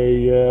have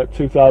a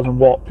 2000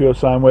 watt pure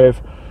sine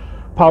wave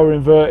power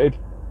inverted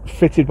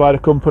fitted by the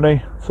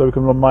company, so we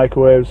can run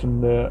microwaves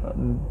and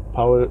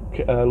power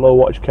low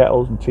wattage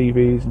kettles and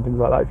TVs and things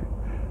like that,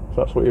 if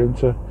that's what you're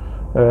into.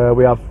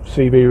 We have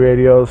CB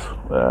radios,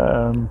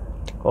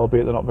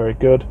 albeit they're not very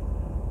good,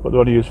 but they're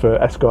only used for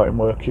escorting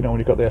work, when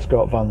you've got the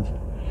escort vans.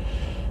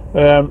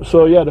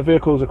 So yeah, the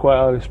vehicles are quite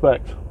highly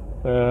spec'd.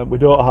 We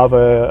don't have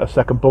a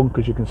second bunk,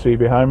 as you can see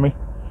behind me.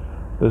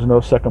 There's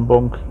no second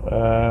bunk.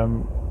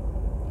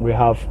 We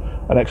have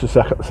an extra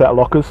set of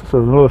lockers, so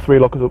there's another 3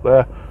 lockers up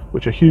there,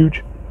 which are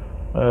huge.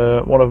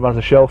 One of them has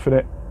a shelf in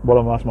it, one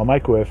of them has my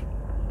microwave.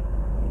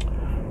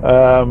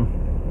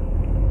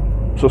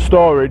 So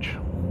storage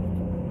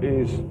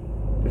is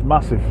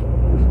massive.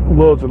 There's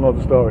loads and loads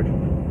of storage.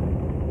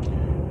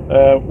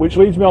 Which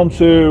leads me on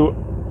to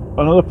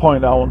another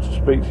point that I want to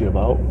speak to you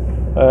about.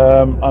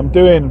 I'm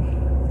doing...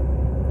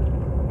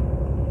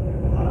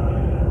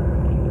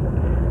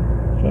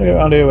 Trying to get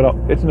around here without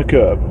hitting the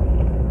curb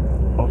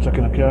or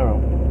taking a car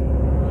out.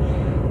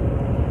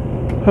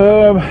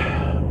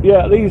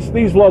 Yeah, these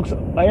vlogs,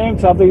 I aim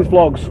to have these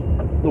vlogs,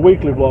 the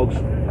weekly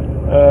vlogs,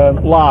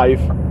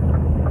 live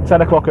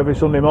 10 o'clock every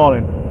Sunday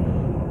morning.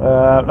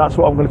 That's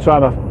what I'm going to try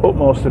my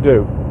utmost to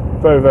do,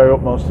 very, very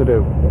utmost to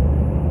do.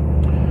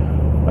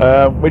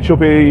 Which will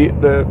be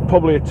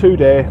probably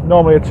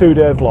normally a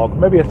 2-day vlog,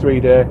 maybe a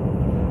 3-day,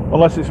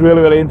 unless it's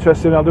really, really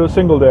interesting. I'll do a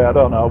single day, I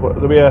don't know, but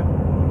there'll be a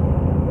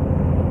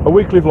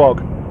weekly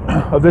vlog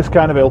of this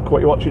kind of ilk,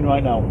 what you're watching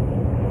right now.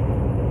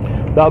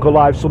 That'll go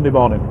live Sunday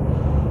morning.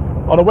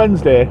 On a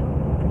Wednesday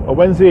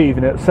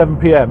evening at 7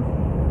 PM,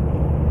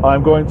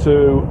 I'm going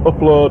to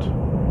upload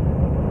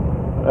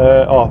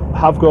or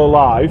have go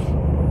live,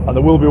 and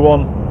there will be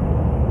one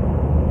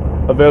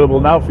available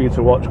now for you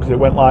to watch, because it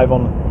went live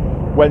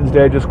on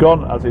Wednesday just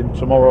gone, as in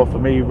tomorrow for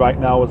me right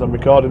now as I'm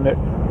recording it.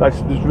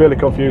 That's just really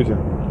confusing.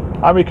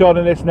 I'm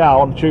recording this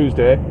now on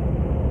Tuesday.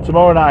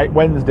 Tomorrow night,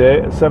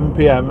 Wednesday at 7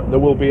 PM, there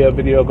will be a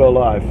video go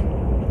live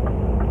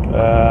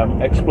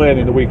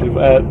explaining the weekly,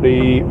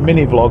 the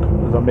mini vlog,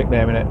 as I'm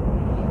nicknaming it.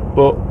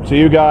 But to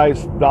you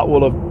guys, that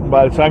will have,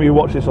 by the time you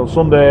watch this on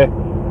Sunday,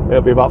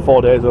 it'll be about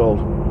 4 days old.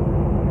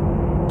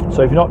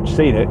 So if you've not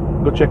seen it,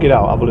 go check it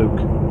out. Have a look.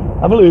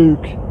 Have a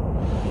look.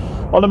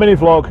 On the mini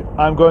vlog,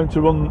 I'm going to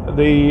run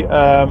the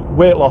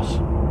weight loss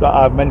that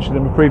I've mentioned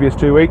in the previous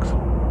 2 weeks.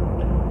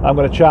 I'm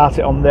going to chart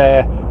it on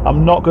there.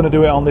 I'm not going to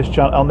do it on this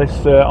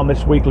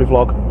weekly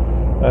vlog.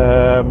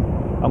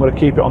 I'm going to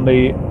keep it on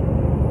the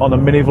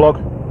mini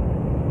vlog.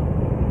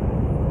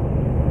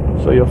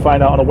 So you'll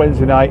find out on a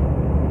Wednesday night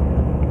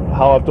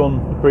how I've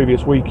done the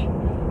previous week.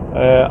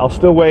 I'll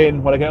still weigh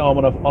in when I get home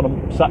on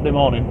a Saturday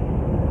morning.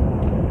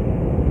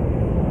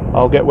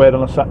 I'll get weighed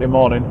on a Saturday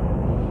morning,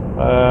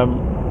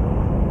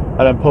 and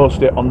then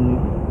post it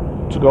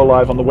to go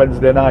live on the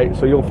Wednesday night.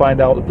 So you'll find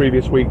out the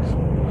previous week's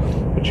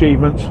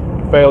achievements,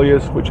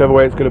 failures, whichever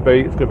way it's going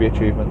to be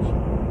achievements.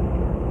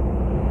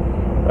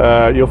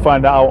 You'll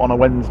find that out on a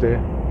Wednesday.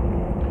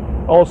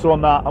 Also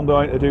on that, I'm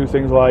going to do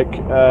things like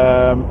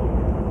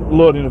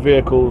loading of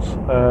vehicles.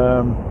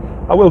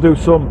 I will do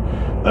some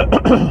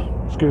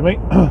excuse me,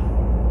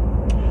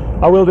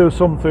 I will do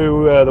some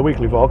through the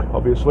weekly vlog,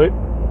 obviously,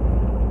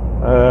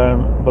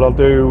 but I'll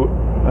do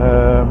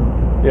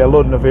yeah,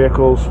 loading of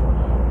vehicles,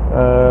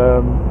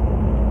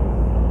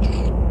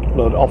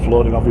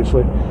 offloading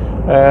obviously.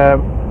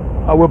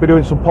 I will be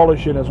doing some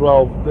polishing as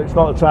well. It's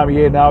not the time of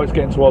year now, it's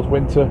getting towards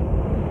winter,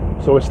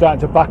 so we're starting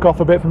to back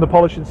off a bit from the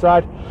polishing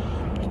side.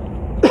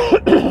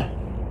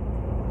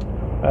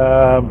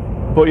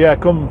 But yeah,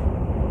 come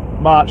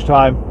March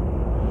time,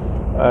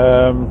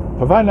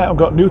 providing that I've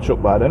got a new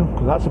truck by then,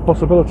 because that's a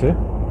possibility,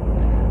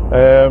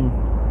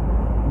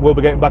 we'll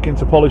be getting back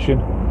into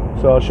polishing.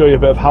 So I'll show you a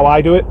bit of how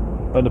I do it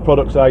and the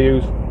products I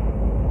use,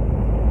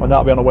 and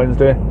that'll be on a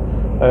Wednesday.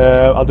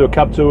 I'll do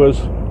cab tours,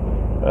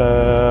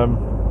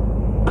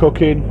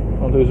 cooking.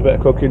 I'll do a bit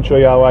of cooking, show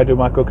you how I do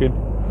my cooking.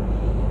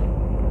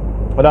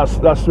 And that's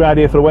the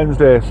idea for the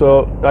Wednesday.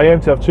 So I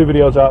aim to have 2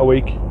 videos out a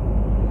week.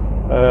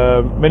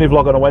 Mini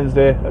vlog on a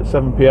Wednesday at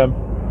 7 PM,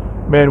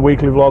 main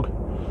weekly vlog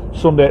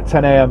Sunday at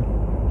 10 AM.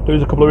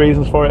 There's a couple of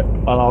reasons for it,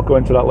 and I'll go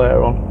into that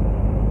later on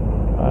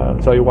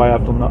and tell you why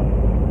I've done that.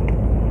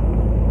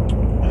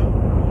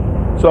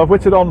 So I've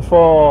witted on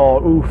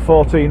for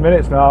 14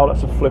 minutes now.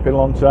 That's a flipping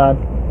long time,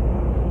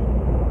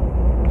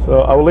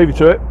 so I will leave you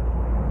to it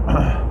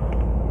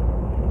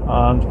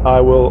and I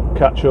will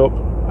catch up.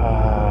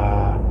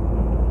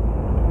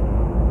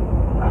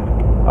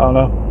 I don't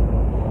know.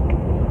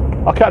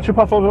 I'll catch up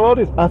after I've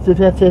loaded. After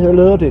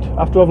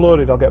I've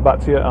loaded, I'll get back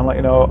to you and let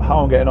you know how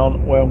I'm getting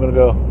on, where I'm going to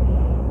go.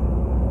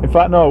 In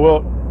fact, no, I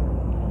won't.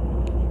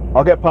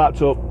 I'll get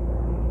parked up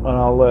and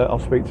I'll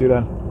speak to you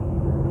then.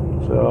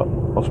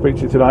 So I'll speak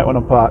to you tonight when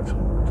I'm parked.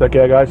 Take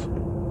care, guys.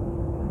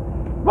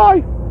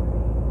 Bye.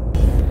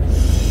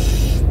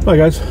 Hi,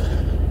 guys.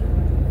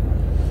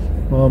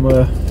 I'm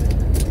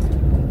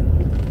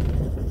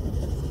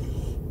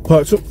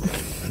parked up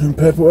in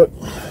paperwork.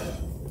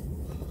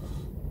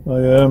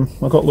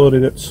 I got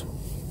loaded at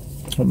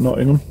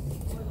Nottingham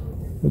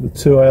with the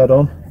 2 I had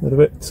on. They're a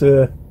bit.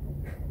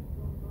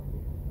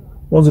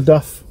 One's a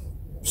DAF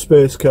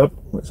space cab,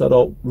 which had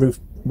all roof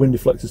wind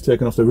deflectors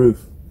taken off the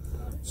roof,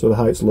 so the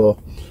height's low.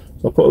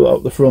 So I put that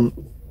up the front.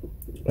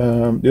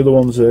 The other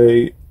one's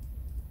a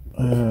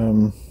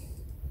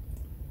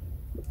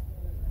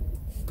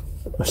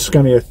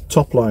Scania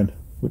top line,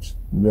 which is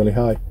really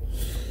high.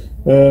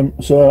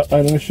 So I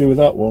had an issue with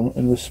that one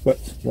in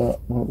respect that,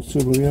 well, it was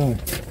too bloody high.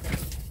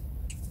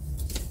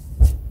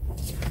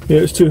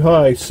 Yeah, it's too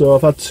high, so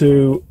I've had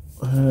to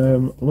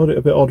load it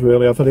a bit odd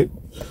really.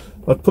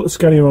 I'd put the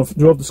Scania on,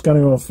 drove the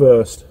Scania on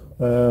first,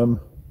 and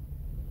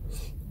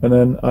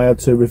then I had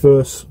to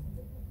reverse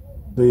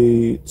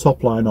the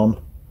top line on,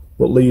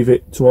 but leave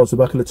it towards the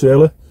back of the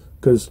trailer,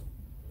 because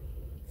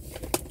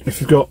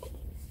if you've got,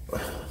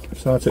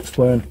 it's hard to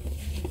explain,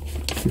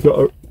 you've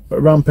got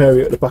a ramp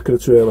area at the back of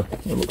the trailer.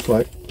 It looks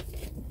like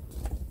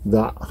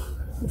that,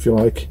 if you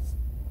like,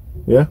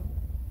 yeah,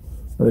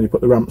 and then you put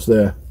the ramps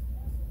there.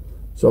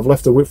 So I've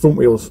left the front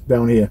wheels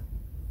down here,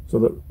 so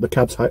that the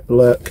cab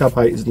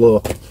height is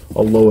low,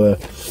 or lower,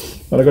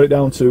 and I got it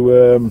down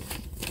to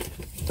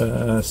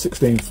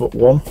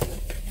 16'1",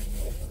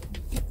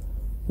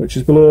 which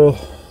is below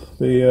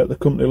the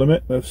company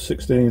limit of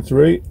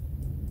 16.3.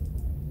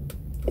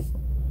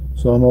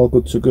 So I'm all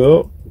good to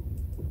go.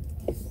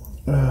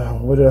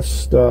 Where did I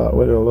start?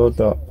 Where did I load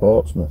that?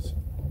 Portsmouth.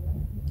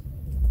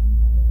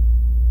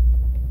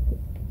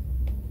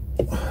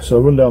 So I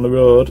run down the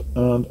road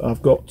and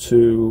I've got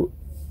to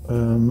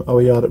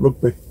our yard at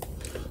Rugby.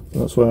 So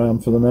that's where I am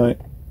for the night.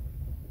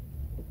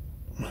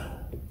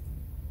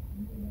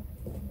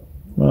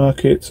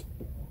 Market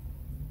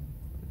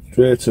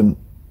Drayton.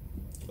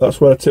 That's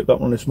where I tipped that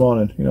one this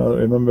morning. You know,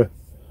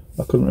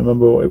 I couldn't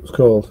remember what it was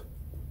called.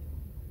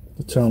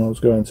 The town I was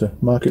going to.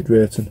 Market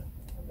Drayton.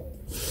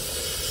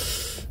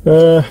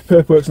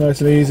 Paperwork's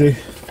nice and easy.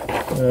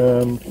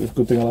 It's a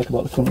good thing I like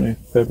about the company.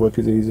 Paperwork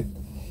is easy.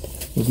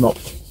 There's not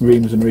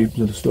reams and reams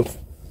of stuff.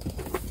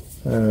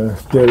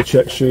 Daily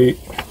check sheet,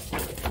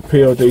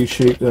 POD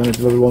sheet. They only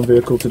delivered 1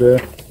 vehicle today.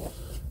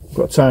 I've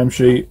got a time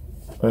sheet,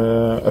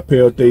 a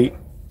POD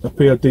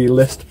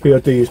list.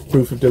 POD is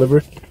proof of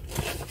delivery.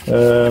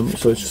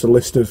 So it's just a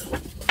list of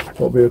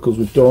what vehicles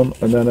we've done,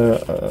 and then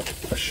a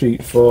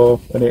sheet for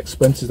any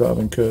expenses that I've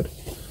incurred,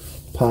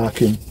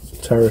 parking,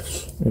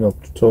 tariffs, you know,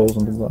 tolls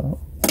and things like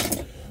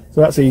that.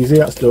 So that's easy,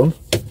 that's done.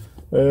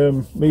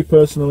 Me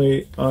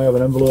personally, I have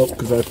an envelope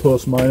because I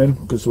post mine in,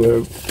 because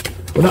we're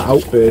not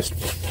out-based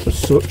as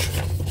such,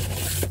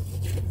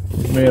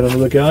 me and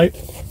another guy,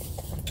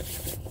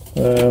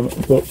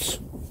 but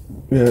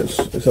yeah,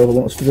 it's how they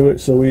want us to do it,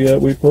 so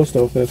we post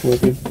our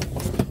paperwork in.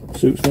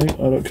 Suits me,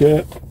 I don't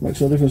care,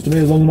 makes no difference to me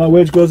as long as my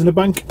wage goes in the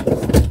bank.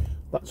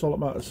 That's all that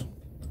matters.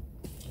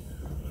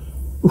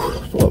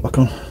 Put that back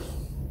on.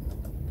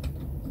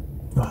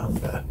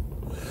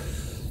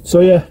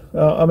 So yeah,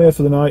 I'm here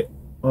for the night.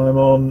 I'm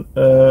on,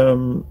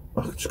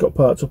 I just got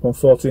parked up on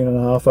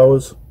 14.5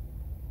 hours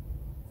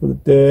for the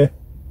day.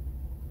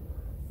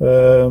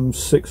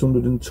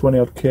 620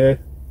 odd K.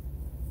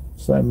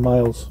 Same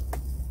miles.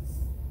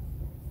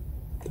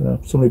 Don't know,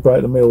 somebody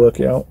brighter than me will work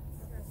it out.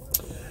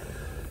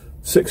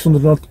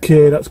 600 odd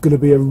K, that's going to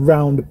be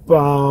around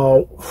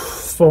about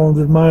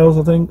 400 miles,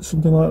 I think,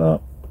 something like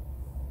that.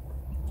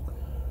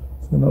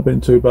 So not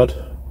been too bad.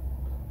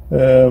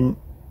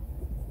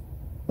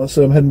 That's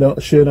I'm heading down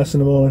to Sheerness in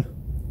the morning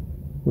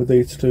with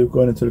these two,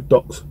 going into the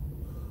docks.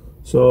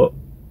 So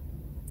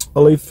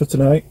I'll leave for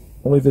tonight.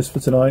 I'll leave this for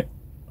tonight,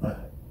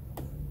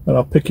 and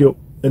I'll pick you up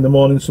in the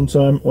morning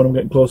sometime when I'm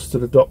getting closer to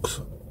the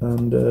docks,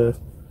 and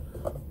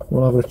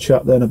we'll have a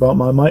chat then about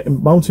my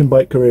mountain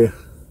bike career.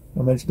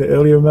 I mentioned it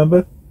earlier,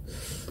 remember?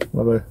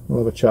 We'll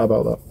have a chat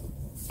about that.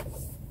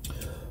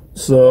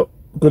 So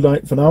good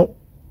night for now,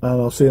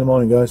 and I'll see you in the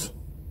morning, guys.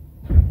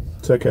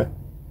 Take care.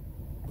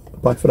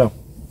 Bye for now.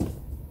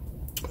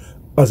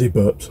 As he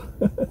burps.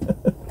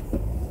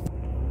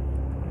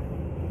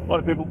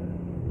 Morning, people.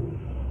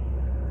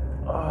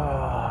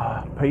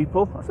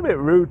 People? That's a bit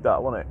rude,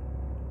 that, wasn't it?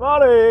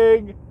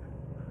 Morning!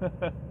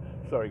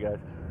 Sorry, guys.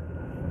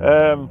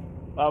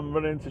 I'm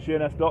running into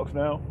Sheerness Docks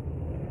now.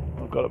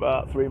 I've got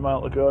about 3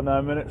 miles to go,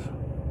 9 minutes.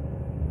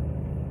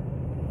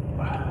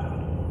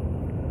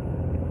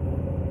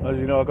 As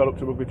you know, I got up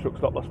to Rugby Truck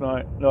Stop last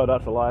night. No,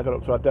 that's a lie. I got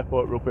up to our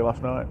depot at Rugby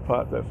last night,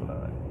 parked there for the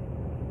night.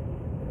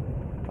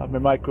 Had my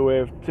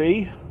microwave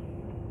tea.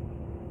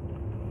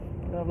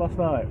 What did I have last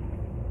night?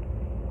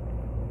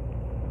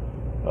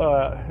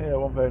 Yeah, it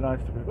wasn't very nice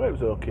to be, but it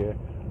was okay. It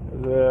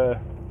was a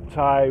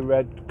Thai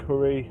red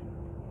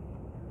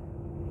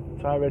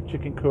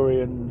chicken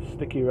curry and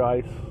sticky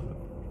rice.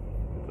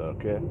 It's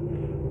okay.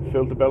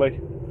 Filled the belly.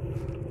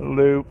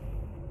 Lou.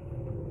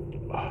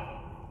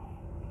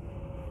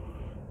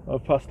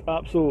 I've passed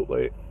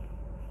absolutely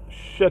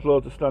shed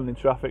loads of standing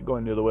traffic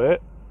going the other way.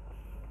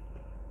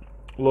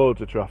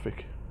 Loads of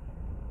traffic.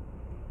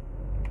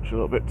 Which is a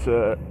little bit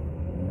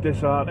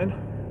disheartening.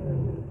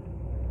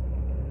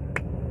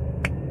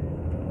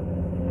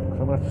 So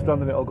I'm going to have to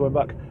stand in it all going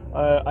back.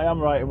 I am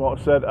right in what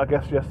I said. I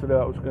guess yesterday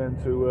I was going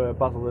to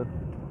Basildon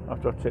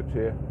after I tipped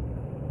here.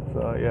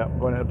 So yeah, I'm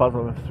going into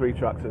Basildon with 3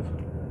 tractors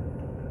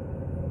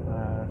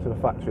to the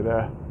factory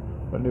there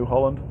at New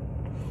Holland.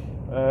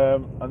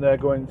 And they're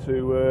going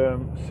to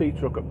Sea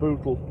Truck at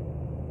Bootle,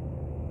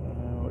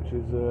 which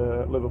is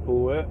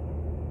Liverpool way,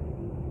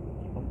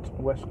 on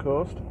the west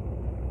coast.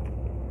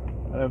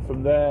 And then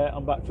from there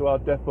I'm back to our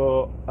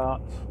depot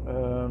at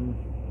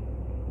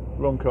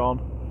Runcorn,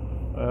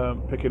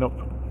 picking up,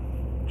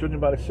 judging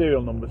by the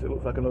serial numbers, it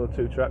looks like another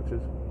 2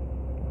 tractors.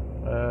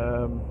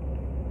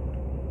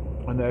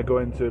 And they're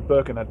going to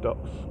Birkenhead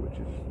Docks, which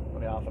is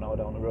only half an hour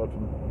down the road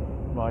from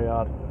my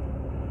yard.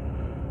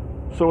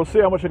 So we'll see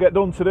how much I get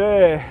done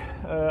today.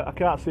 I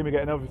can't see me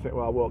getting everything.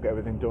 Well, I won't get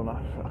everything done.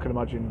 I can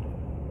imagine.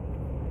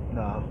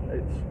 Nah,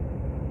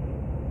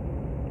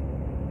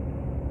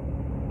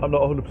 I'm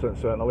not 100%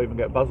 certain I'll even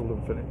get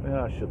Basildon finished.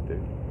 Yeah, I should do.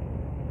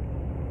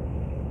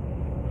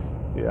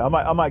 Yeah,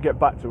 I might get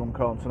back to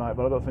Runcorn tonight,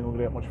 but I don't think we're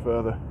going to get much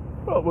further.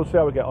 But we'll see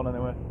how we get on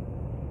anyway.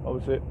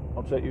 Obviously,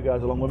 I'll take you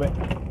guys along with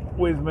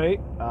me.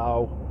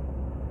 Ow.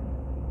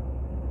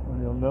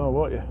 And you'll know,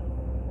 won't you?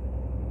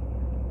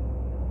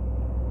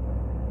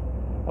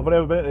 I've only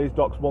ever been at these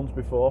docks once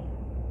before,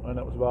 and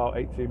that was about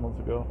 18 months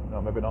ago.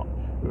 No, maybe not.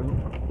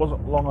 It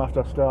wasn't long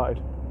after I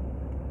started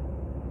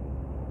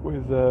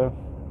with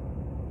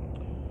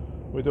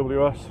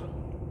WS.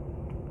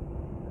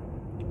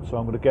 So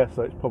I'm going to guess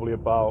that it's probably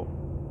about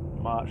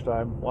March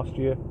time last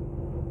year.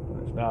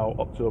 It's now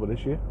October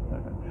this year.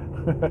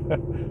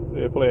 So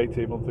yeah, probably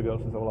 18 months ago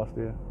since I was last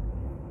here.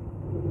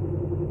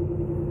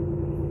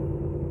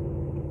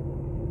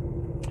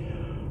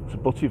 There's a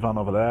butty van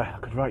over there. I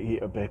could right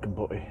eat a bacon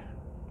butty.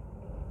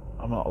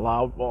 I'm not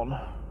allowed one.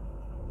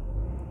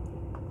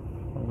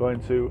 I'm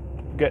going to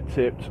get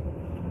tipped.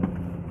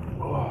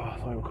 Oh, I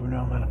thought you were coming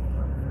round then.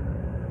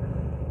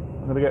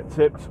 I'm going to get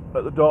tipped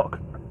at the dock.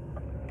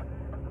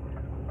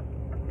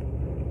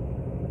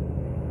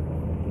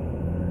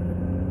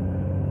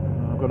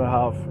 I'm going to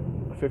have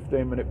a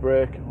 15-minute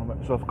break. I'll make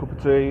myself a cup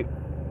of tea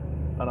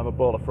and have a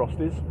bowl of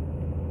Frosties.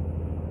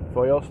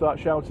 Before you all start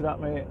shouting at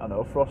me, I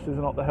know Frosties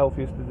are not the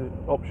healthiest of the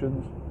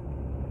options,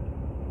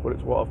 but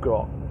it's what I've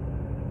got.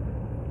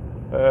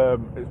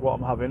 It's what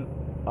I'm having.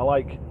 I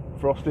like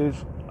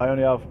Frosties. I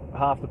only have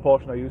half the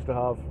portion I used to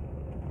have.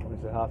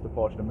 Obviously half the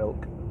portion of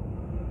milk.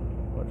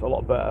 But it's a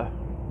lot better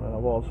than I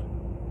was.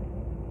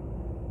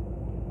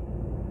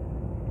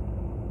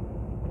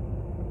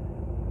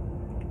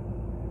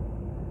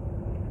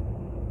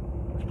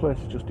 This place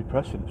is just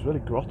depressing. It's really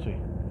grotty.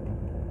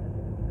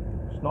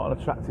 It's not an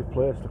attractive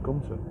place to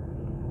come to.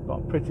 It's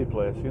not a pretty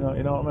place, you know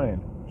what I mean?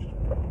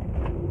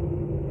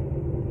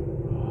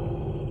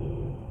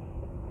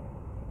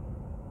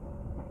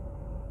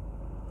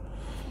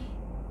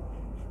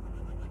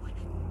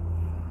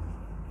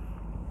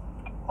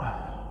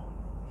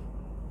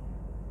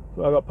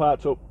 So I got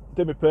parked up,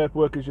 did my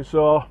paperwork as you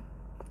saw,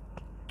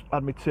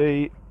 had my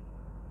tea,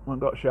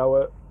 went and got a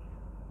shower.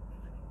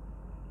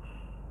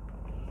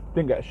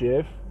 Didn't get a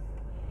shave.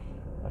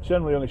 I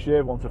generally only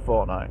shave once a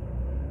fortnight.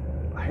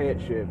 I hate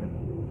shaving.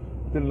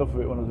 Did enough of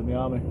it when I was in the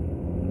army.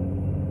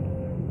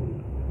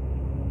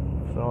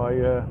 So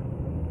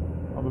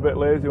I'm a bit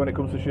lazy when it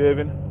comes to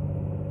shaving.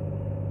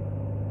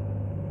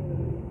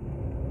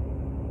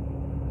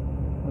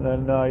 And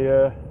then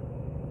I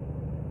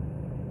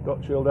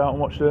got chilled out and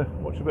watched a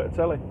bit of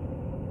telly.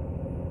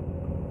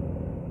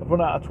 I've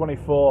run out of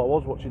 24. I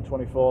was watching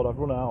 24. I've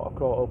run out. I've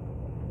caught up.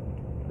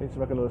 Need to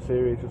make another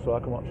series just so I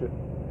can watch it.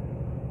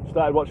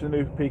 Started watching the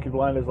new Peaky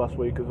Blinders last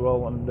week as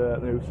well, and the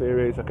new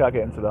series. I can't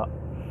get into that.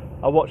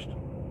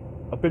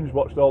 I binge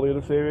watched all the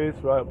other series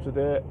right up to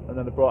date, and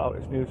then they brought out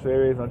this new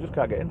series, and I just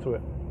can't get into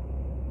it.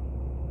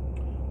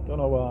 Don't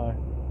know why.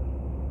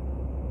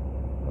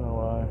 Don't know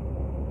why.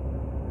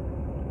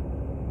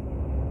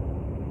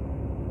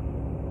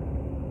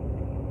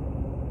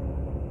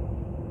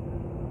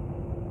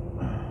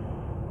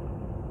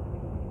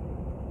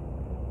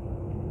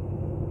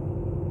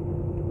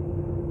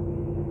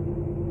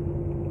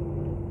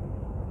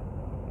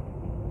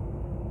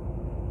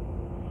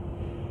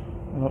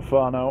 Not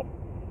far now.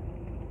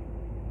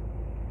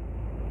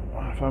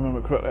 If I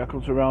remember correctly, I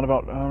come to a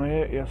roundabout down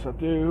here. Yes, I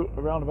do.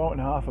 A roundabout in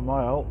half a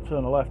mile.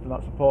 Turn left, and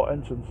that's the port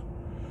entrance.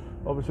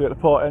 Obviously, at the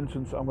port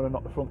entrance, I'm going to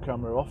knock the front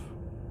camera off.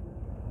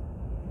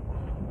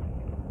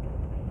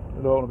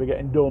 I don't want to be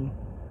getting done.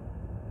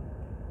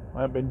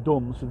 I haven't been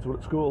done since we were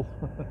at school.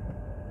 I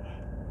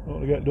don't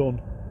want to get done.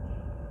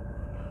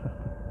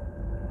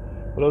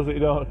 For those that you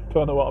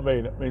don't know what I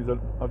mean, it means that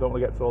I don't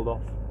want to get told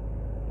off.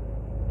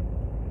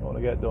 I want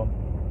to get done.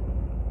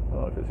 I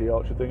don't know if it's a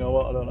Yorkshire thing or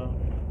what, I don't know.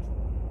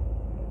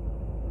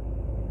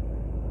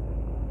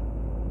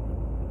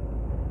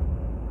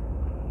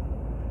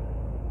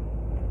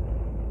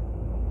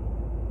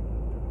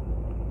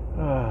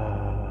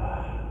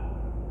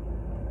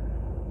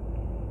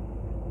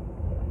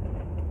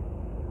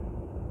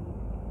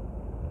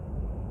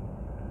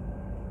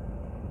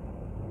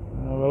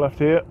 We're left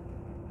here.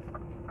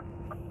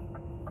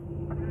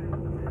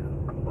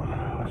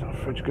 Where's our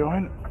fridge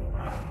going?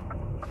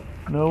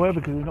 Nowhere,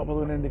 because he's not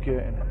bothering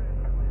indicating.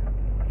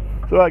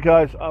 So right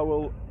guys, I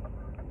will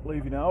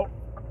leave you now.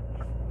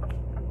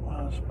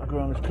 As I go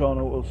around this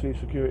corner, we'll see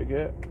security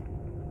gate.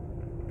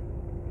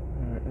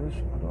 There it is.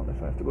 I don't know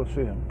if I have to go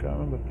see him, can't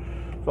remember.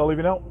 So I'll leave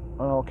you now,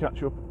 and I'll catch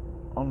you up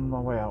on my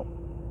way out.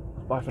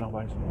 Bye for now,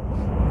 guys.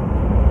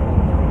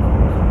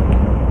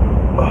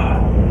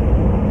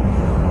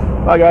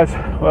 Right guys,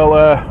 well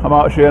I'm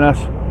out of Sheerness.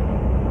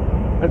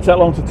 Didn't take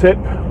long to tip,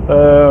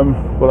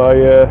 but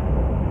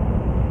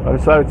I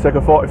decided to take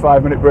a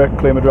 45-minute break and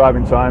clear my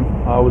driving time.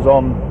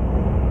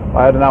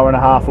 I had an hour and a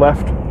half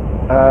left.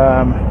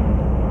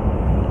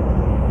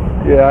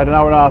 Yeah, I had an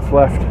hour and a half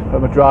left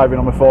of my driving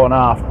on my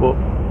 4.5, but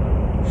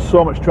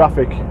so much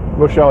traffic,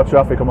 rush hour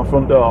traffic on my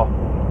front door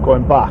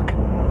going back.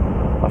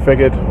 I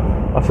figured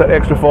I'll set the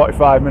extra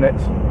 45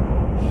 minutes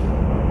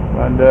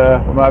and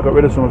we might have got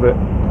rid of some of it.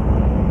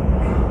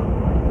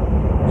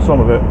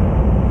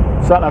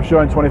 Sat nav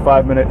showing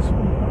 25 minutes.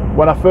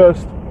 When I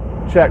first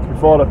checked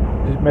before I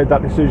made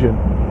that decision,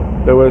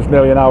 there was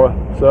nearly an hour.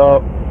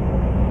 So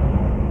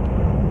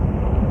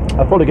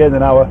I probably gained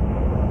an hour.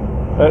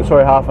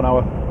 Half an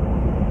hour.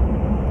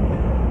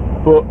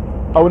 But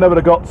I would never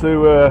have got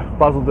to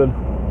Basildon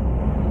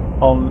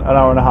on an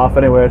hour and a half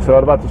anyway, so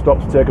I'd have had to stop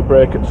to take a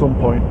break at some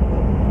point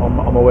on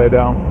my way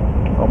down,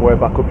 on my way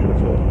back up, should I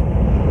say.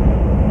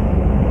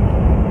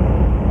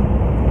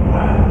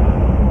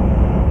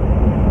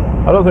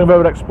 I don't think I've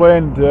ever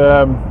explained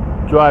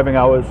driving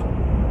hours.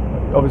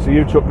 Obviously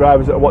you truck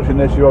drivers that are watching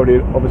this, you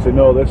already obviously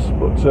know this,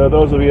 but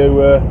those of you who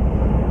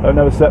have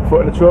never stepped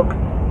foot in a truck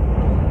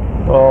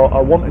or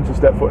are wanting to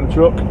step foot in a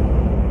truck,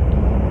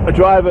 a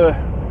driver,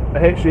 a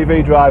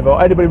HGV driver,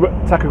 or anybody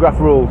tachograph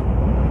ruled,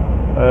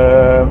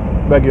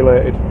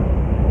 regulated,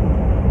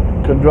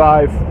 can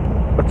drive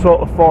a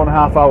total of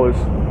 4.5 hours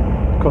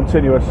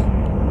continuous.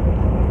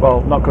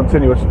 Well, not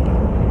continuous.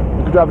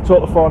 You can drive a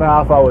total of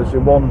 4.5 hours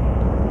in one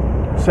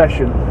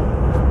session.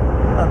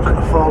 That's going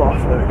to fall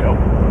off. There we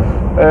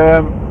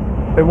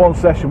go. In one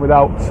session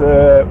without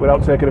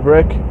taking a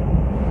break.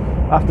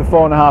 After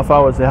 4.5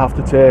 hours, they have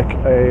to take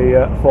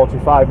a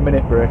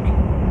 45-minute break,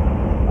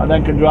 and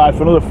then can drive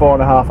for another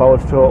 4.5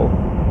 hours total.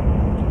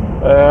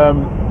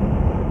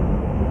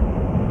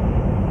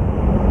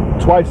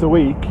 Twice a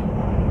week,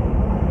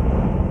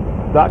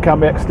 that can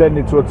be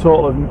extended to a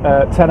total of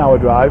 10-hour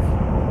drive.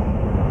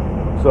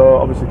 So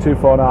obviously 2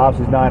 4.5s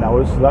is 9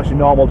 hours, so that's your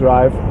normal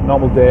drive,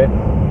 normal day.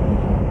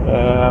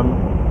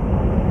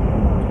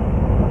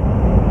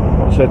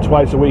 Like I said,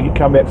 twice a week it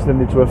can be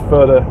extended to a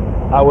further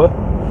hour,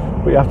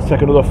 but you have to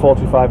take another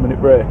 45-minute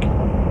break.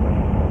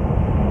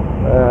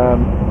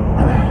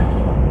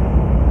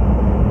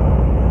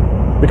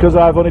 Because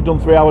I've only done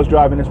 3 hours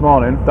driving this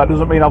morning, that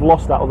doesn't mean I've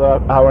lost that other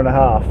hour and a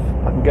half.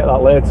 I can get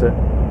that later.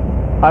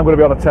 I'm going to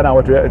be on a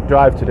 10-hour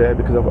drive today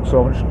because I've got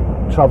so much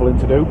travelling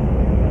to do.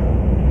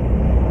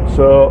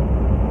 So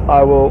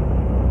I will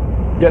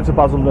get to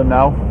Basildon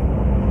now,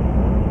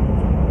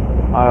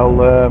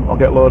 I'll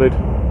get loaded.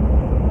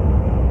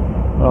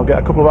 And I'll get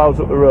a couple of hours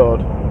up the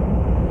road.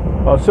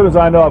 Well, as soon as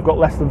I know I've got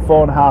less than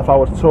 4.5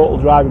 hours total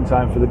driving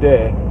time for the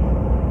day,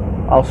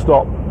 I'll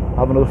stop,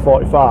 have another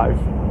 45,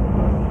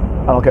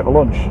 and I'll get my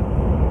lunch.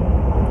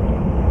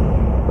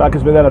 That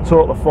gives me then a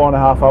total of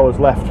 4.5 hours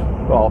left,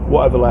 or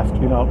whatever left,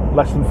 you know,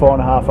 less than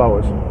 4.5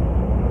 hours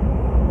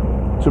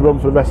to run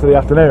for the rest of the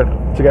afternoon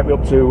to get me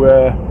up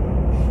to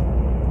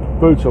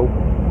Bootle,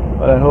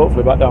 and then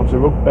hopefully back down to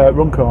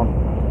Runcorn.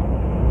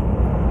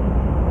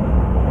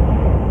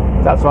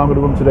 That's how I'm going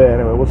to run today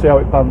anyway. We'll see how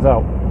it pans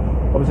out.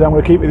 Obviously I'm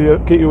going to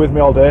keep you with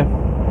me all day.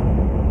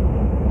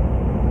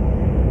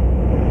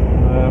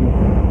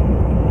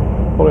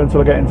 Probably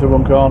until I get into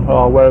Runcorn,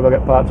 or wherever I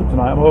get parked up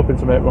tonight. I'm hoping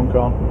to make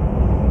Runcorn.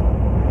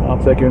 I'll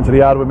take you into the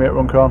yard with me at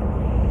Runcorn.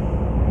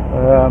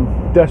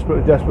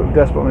 Desperately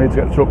need to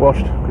get the truck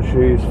washed because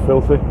she's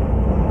filthy.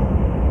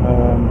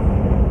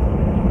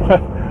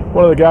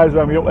 One of the guys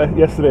ran me up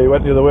yesterday. He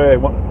went the other way.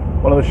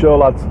 One of the show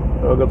lads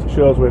who I got to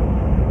shows with.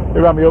 He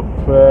ran me up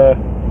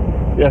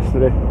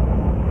yesterday.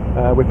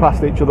 We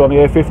passed each other on the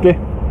A50.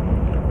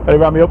 And he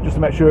ran me up just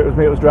to make sure it was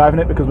me that was driving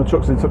it because my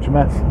truck's in such a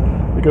mess.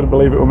 He couldn't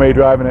believe it was me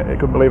driving it. He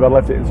couldn't believe I'd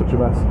left it in such a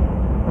mess.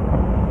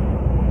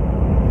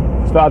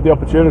 Started the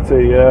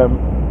opportunity.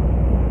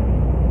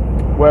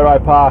 Where I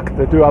park,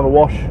 they do have a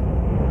wash,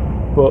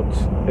 but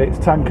it's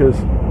tankers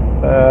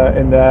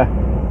in there,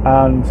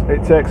 and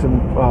it takes them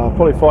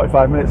probably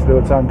 45 minutes to do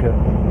a tanker.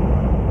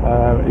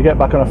 You get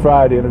back on a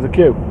Friday and there's a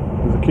queue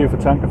for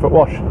tanker for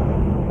wash.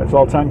 It's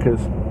all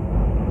tankers.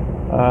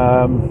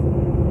 I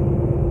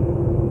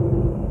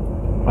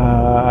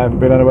haven't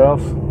been anywhere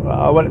else.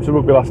 I went into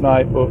Rugby last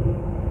night, but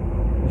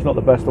it's not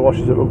the best of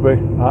washes at Rugby.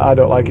 I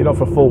don't like it, not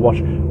for a full wash.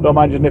 Don't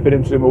mind just nipping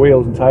in to do my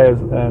wheels and tyres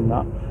and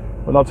that,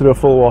 but not to do a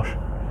full wash.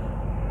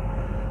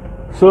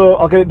 So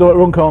I'll get it done at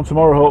Runcorn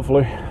tomorrow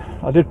hopefully.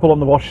 I did pull on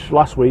the wash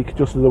last week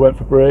just as I went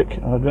for break,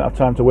 and I didn't have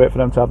time to wait for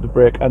them to have the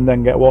break and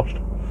then get washed.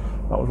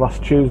 That was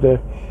last Tuesday.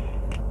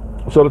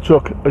 So the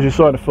truck, as you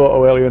saw in the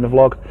photo earlier in the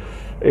vlog,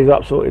 is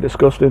absolutely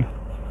disgusting.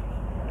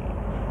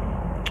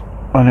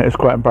 And it is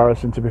quite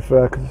embarrassing, to be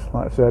fair, because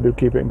like I say, I do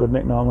keep it in good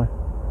nick normally.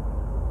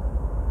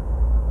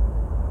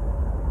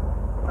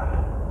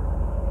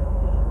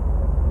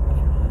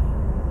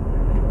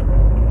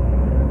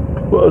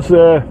 But as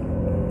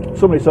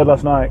somebody said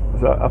last night,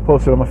 I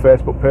posted on my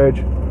Facebook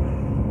page,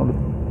 on the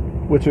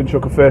Wittering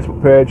Trucker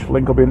Facebook page,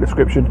 link will be in the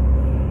description.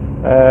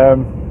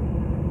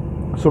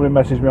 Somebody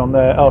messaged me on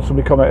there,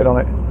 somebody commented on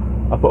it.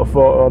 I put a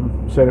photo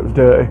on saying it was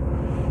dirty.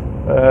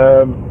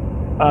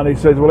 And he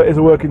says, well, it is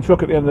a working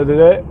truck at the end of the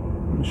day.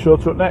 Show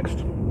truck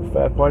next.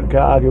 Fair point,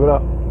 can't argue with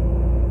that.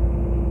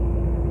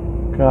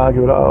 Can't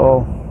argue with that at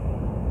all.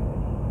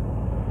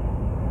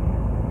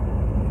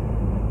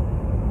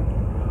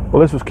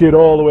 Well, this was queued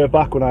all the way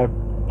back when I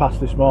passed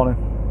this morning.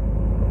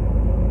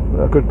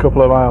 A good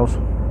couple of miles.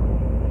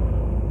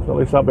 So at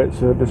least that bit's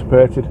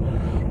dissipated.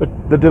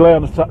 The delay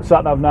on the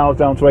sat nav now is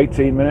down to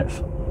 18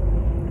 minutes.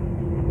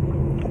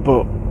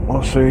 But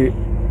we'll see.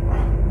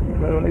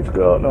 Where do I need to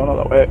go? No, not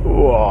that way.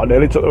 Oh, I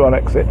nearly took the wrong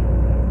exit.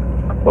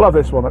 We'll have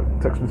this one that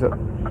takes me to the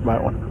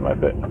right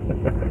bit.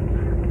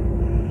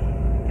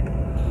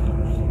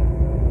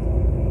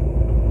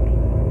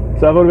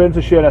 So I've only been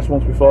to Sheerness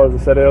once before, as I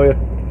said earlier.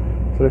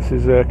 So this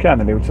is kind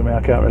of new to me.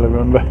 I can't really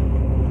remember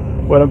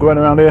when I'm going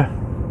around here.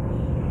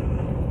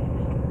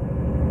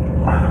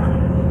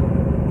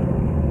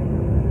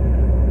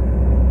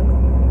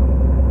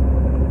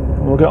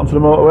 We'll get onto the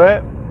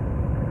motorway.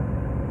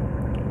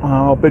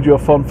 I'll bid you a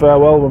fond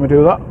farewell when we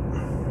do that.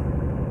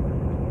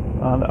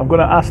 And I'm going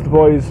to ask the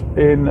boys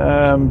in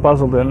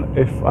Basildon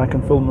if I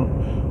can film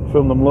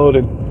them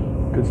loading,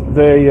 because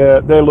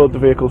they load the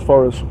vehicles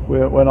for us.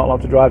 We're not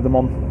allowed to drive them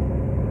on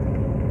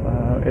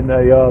in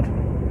their yard.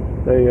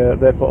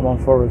 They put them on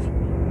for us.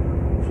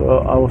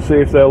 So I will see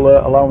if they'll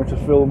allow me to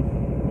film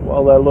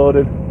while they're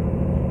loading.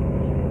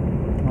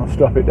 I'll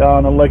strap it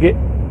down and leg it.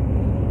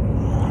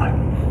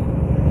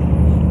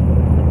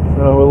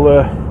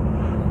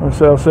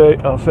 So I'll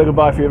say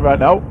goodbye for you right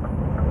now,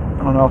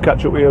 and I'll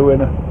catch up with you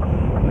in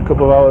a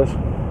couple of hours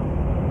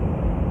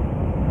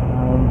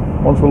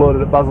once we're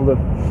loaded at Basildon,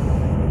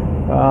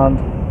 and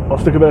I'll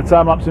stick a bit of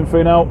time lapse in for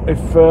you now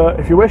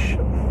if you wish.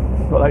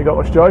 Not that you got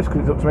much choice,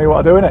 because it's up to me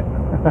what I do in it.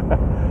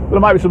 But there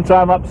might be some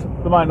time lapse,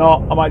 there might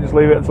not. I might just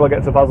leave it until I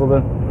get to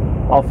Basildon.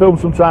 I'll film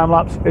some time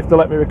lapse. If they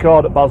let me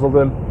record at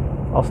Basildon,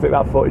 I'll stick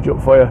that footage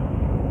up for you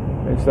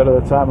instead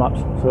of the time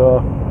lapse.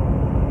 So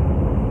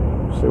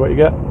see what you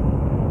get.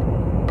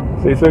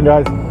 See you soon,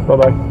 guys. Bye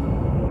bye.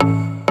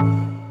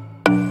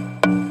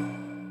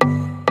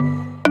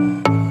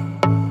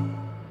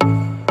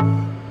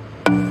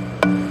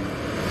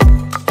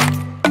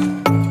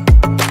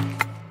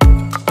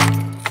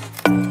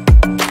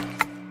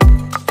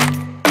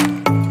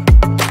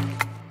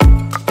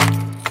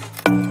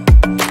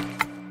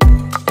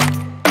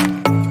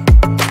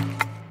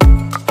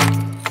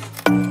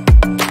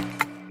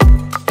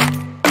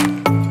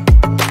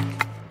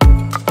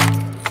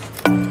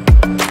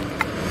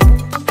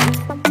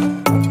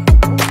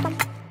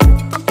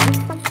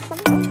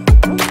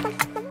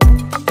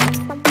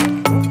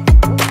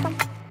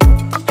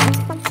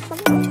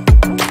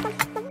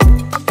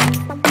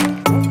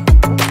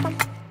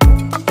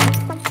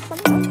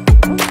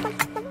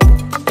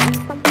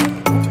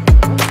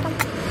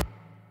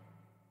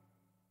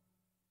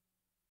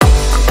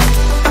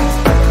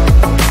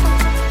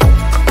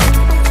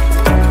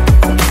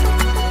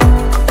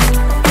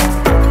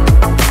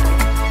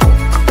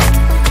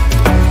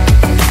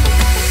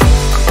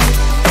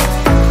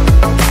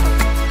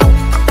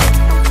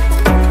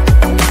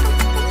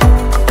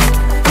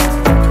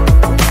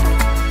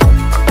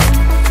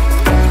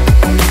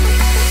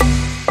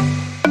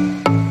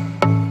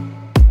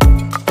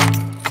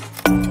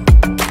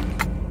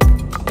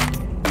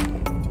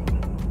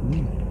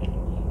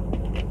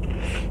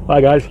 Hi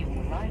guys.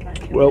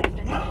 Well,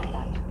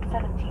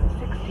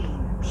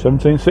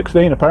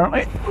 1716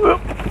 apparently.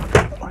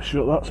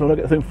 Shut that so I don't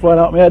get the thing flying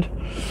out of my head.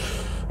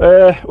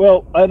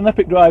 Well, I had an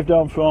epic drive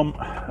down from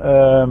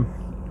where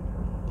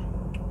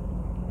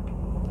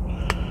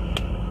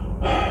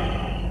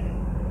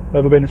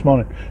have I been this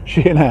morning?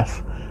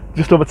 Sheerness.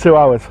 Just over 2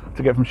 hours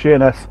to get from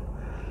Sheerness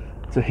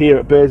to here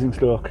at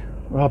Basingstoke.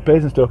 Oh,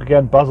 Basingstoke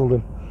again,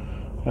 Basildon.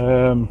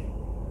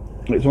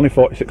 It's only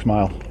 46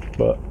 miles,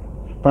 but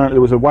apparently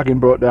there was a wagon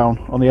broke down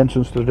on the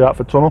entrance to the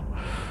Dartford Tunnel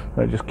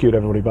and it just queued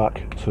everybody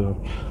back. So,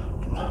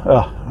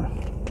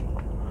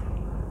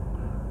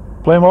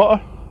 plain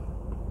water.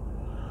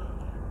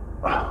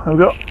 And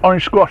we've got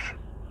orange squash.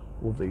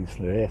 Love these,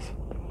 they're ace.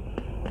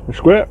 They're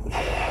square.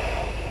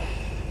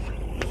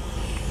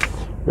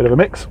 Bit of a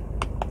mix.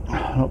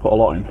 I don't put a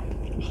lot in.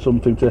 Just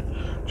something to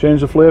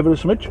change the flavour a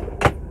smidge.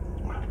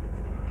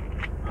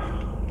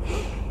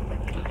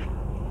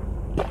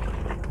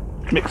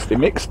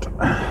 Mixed.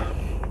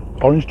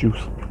 Orange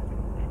juice.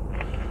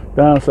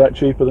 Downside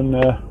cheaper than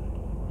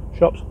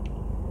shops.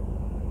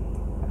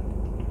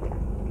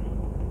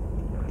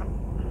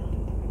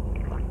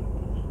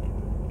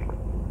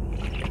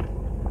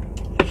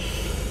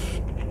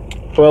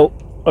 Well,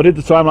 I did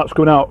the time lapse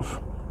coming out,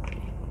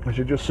 as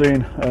you've just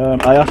seen.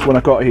 I asked when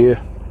I got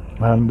here,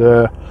 and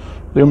the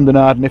ummed and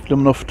ahed, niffed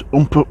and nuffed,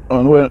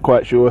 and weren't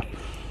quite sure.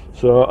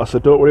 So I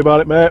said, don't worry about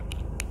it, mate.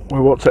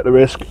 We won't take the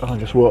risk. I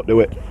just won't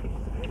do it.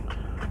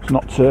 It's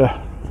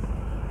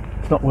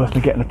not worth me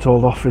getting a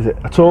told off, is it?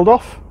 A told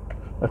off?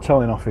 A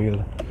telling off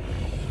either.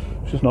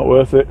 It's just not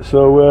worth it.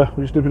 So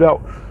we just did it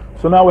out.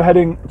 So now we're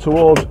heading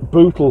towards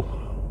Bootle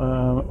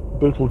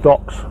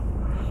docks.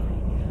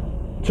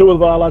 Two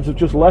of our lads have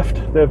just left.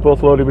 They've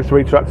both loaded with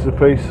 3 tractors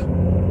apiece.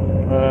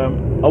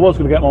 I was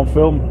going to get them on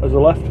film as I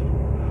left,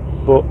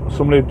 but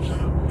somebody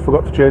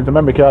forgot to change the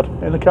memory card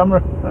in the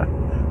camera,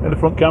 in the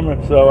front camera.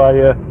 So I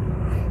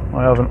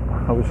haven't,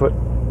 obviously.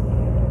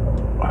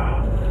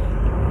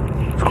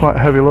 It's quite a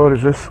heavy load,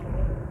 is this?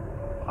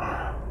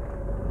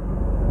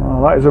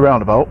 Well, that is a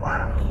roundabout.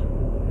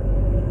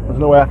 There's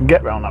no way I can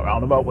get round that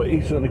roundabout, but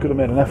he certainly could have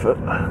made an effort.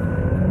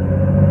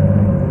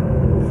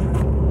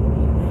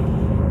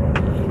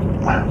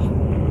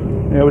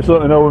 Yeah, we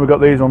certainly know when we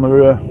got these on the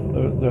rear.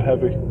 They're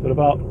heavy. They're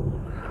about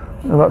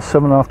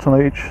 7.5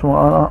 tonne each, something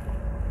like that.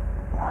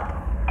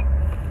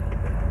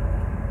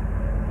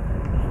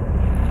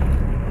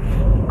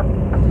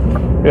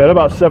 Yeah, they're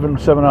about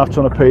 7.5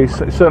 tonne a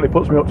piece. It certainly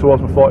puts me up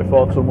towards my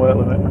 44 tonne weight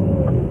limit.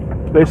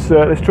 This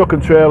truck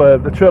and trailer,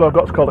 the trailer I've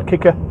got is called a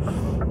kicker.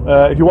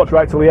 If you watch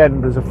right till the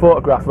end, there's a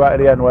photograph right at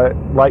the end where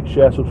like,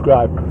 share,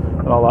 subscribe,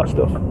 and all that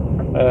stuff.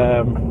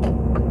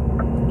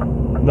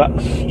 That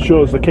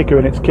shows the kicker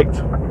in its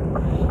kicked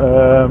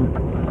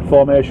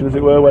formation, as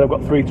it were, where I've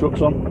got 3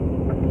 trucks on.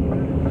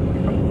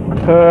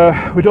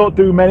 We don't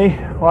do many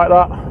like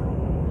that.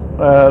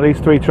 These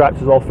 3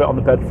 tractors all fit on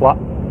the bed flat,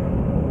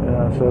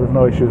 so there's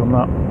no issues on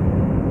that.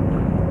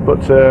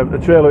 But the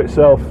trailer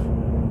itself,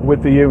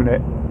 with the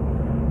unit,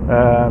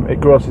 it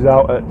grosses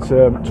out at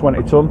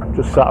 20 tonne,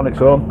 just sat on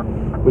its own,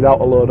 without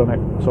a load on it.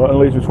 So it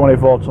leaves me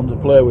 24 tonne to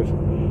play with,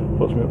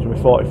 puts me up to my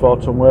 44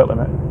 tonne weight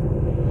limit.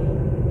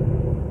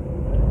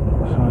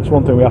 So it's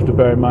one thing we have to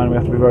bear in mind. We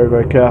have to be very,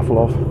 very careful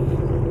of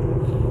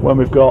when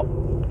we've got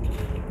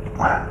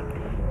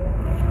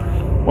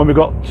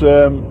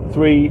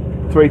three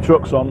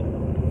trucks on.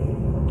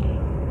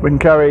 We can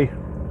carry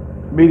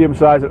medium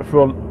size at the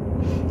front,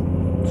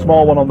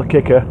 small one on the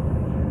kicker,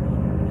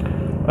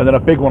 and then a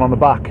big one on the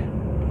back.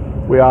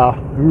 We are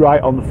right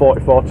on the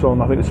 44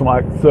 tonne. I think it's something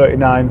like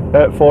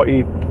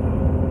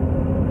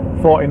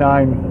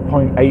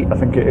 49.8. I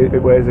think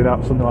it weighs in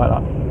at, something like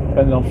that,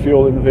 depending on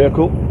fuel in the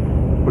vehicle.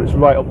 But it's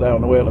right up there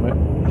on the weight limit.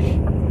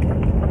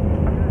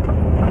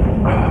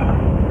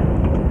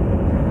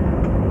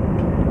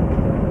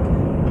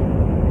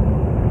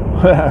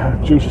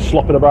 Juice is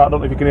slopping about. I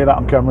don't know if you can hear that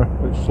on camera,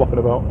 but it's slopping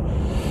about.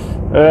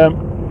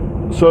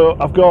 So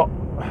I've got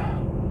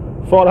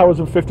 4 hours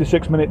and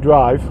 56-minute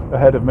drive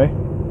ahead of me.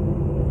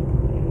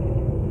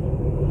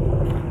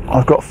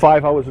 I've got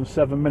 5 hours and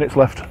 7 minutes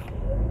left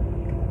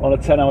on a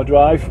 10-hour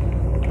drive,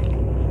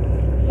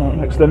 an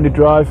extended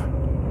drive.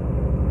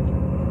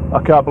 I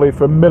can't believe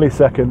for a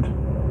millisecond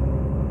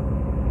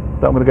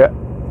that I'm going to get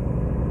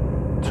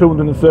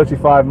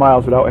 235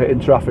 miles without hitting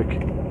traffic.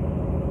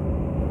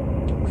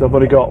 Because I've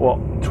only got, what,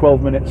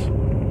 12 minutes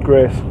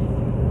grace.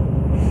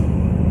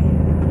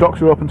 The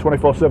docks are open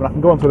 24/7. I can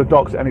go onto the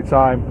docks at any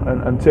time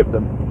and tip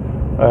them.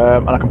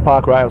 And I can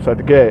park right outside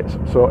the gates.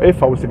 So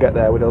if I was to get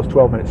there with those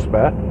 12 minutes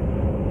spare,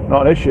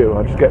 not an issue.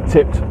 I just get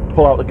tipped,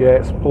 pull out the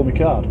gates, pull my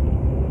card.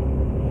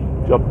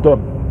 Job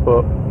done.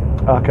 But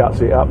I can't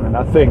see it happening.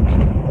 I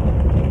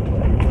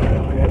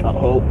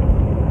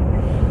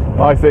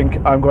think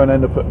I'm going to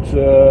end up at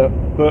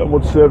Burton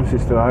Wood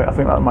Services tonight. I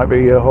think that might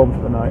be home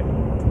for the night.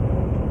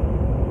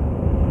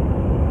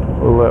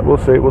 We'll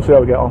see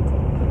how we get on.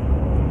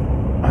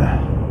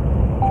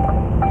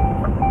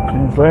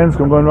 Change lanes,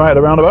 I'm going right at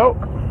the roundabout.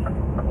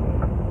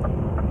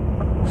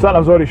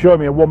 Satnav's already showing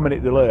me a 1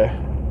 minute delay.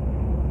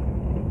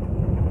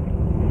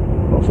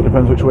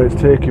 depends which way it's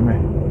taking me.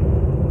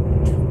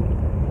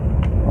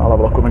 I'll have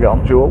a look when we get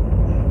on Jewel.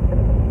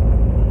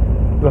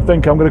 But I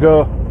think I'm going to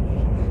go,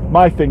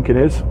 my thinking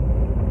is,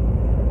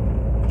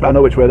 I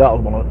know which way that'll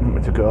want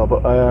me to go,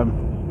 but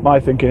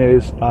my thinking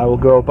is I will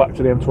go back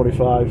to the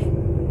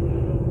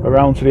M25,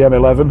 around to the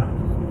M11,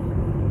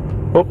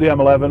 up the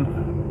M11,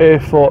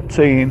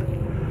 A14,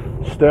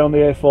 stay on the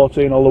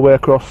A14 all the way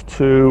across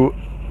to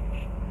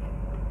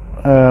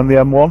the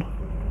M1.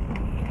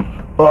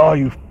 Oh,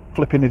 you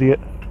flipping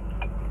idiot.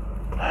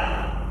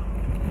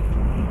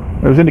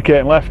 It was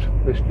indicating left,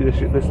 this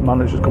man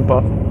has just come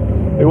past.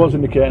 It was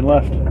indicating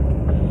left,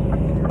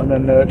 and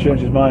then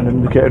changed his mind and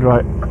indicated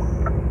right.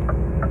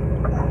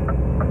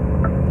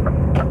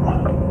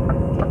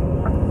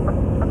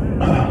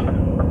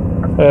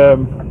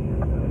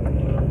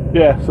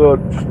 Yeah, so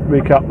just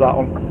recap that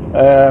one.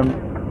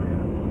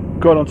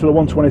 Going on to the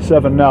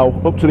 127 now,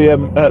 up to the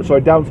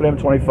down to the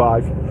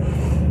M25,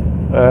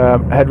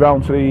 head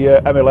round to the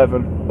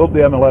M11, up the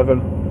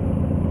M11,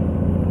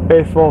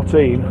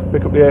 A14,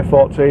 pick up the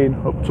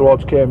A14 up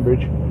towards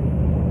Cambridge,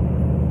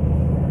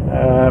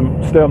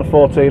 stay on the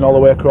 14 all the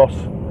way across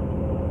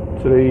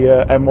to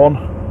the M1,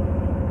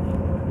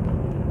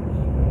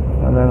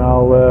 and then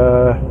I'll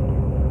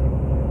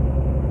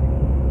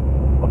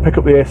pick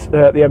up the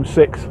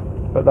M6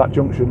 at that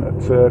junction at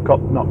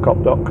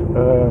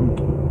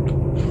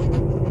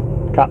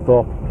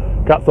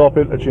Catthorpe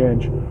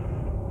interchange.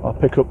 I'll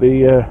pick up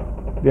the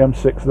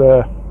M6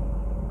 there.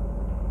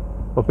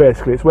 Well,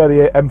 basically it's where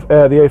the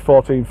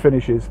A14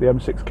 finishes, the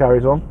M6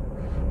 carries on,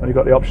 and you've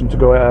got the option to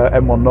go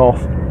M1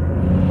 North,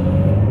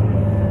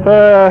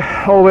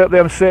 all the way up the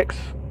M6.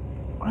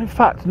 In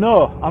fact,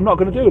 no, I'm not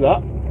going to do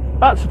that.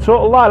 That's a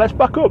total lie. Let's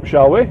back up,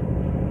 shall we?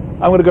 I'm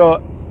going to go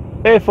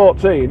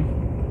A14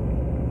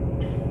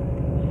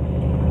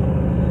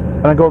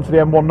 and then go on to the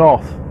M1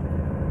 North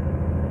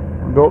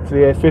and go up to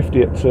the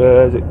A50 at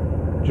is it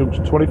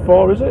junction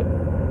 24, is it?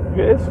 I think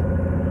it is.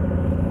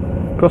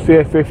 Across the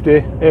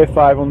A50,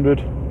 A500,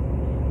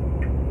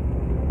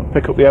 and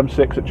pick up the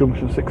M6 at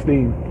junction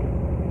 16.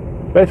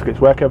 Basically,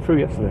 it's where I came through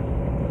yesterday.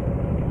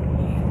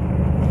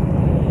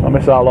 I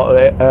miss out a lot of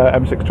the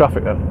M6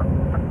 traffic then.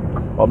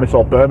 Or I miss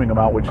all Birmingham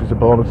out, which is a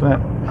bonus, isn't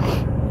it?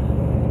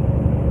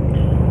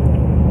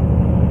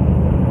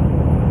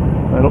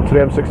 And up to the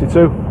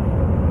M62.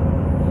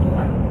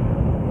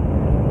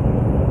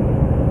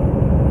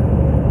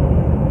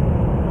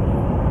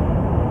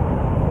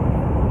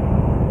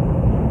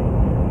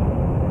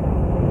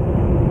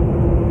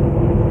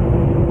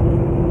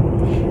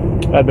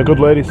 I had my good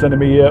lady sending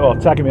me or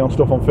tagging me on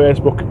stuff on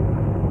Facebook.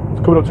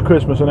 It's coming up to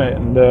Christmas, isn't it?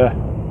 And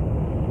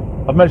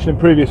I've mentioned in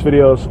previous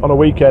videos, on a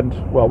weekend,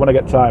 well, when I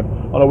get time,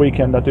 on a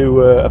weekend I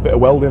do a bit of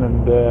welding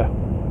and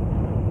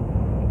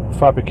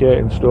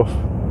fabricating stuff.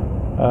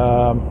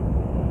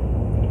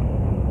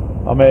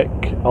 I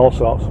make all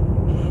sorts.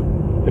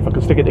 If I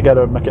can stick it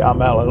together and make it out of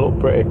metal and look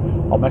pretty,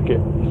 I'll make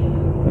it.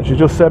 And she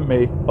just sent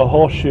me a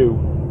horseshoe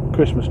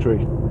Christmas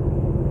tree.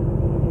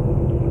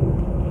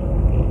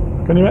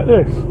 Can you make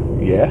this?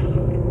 Yeah.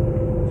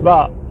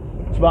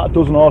 It's about a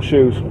dozen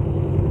horseshoes.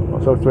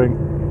 That's everything.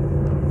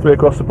 3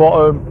 across the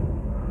bottom.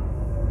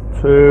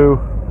 2,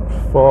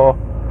 4,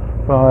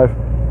 5,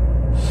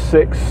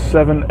 6,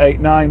 7, 8,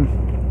 9.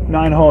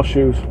 9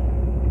 horseshoes.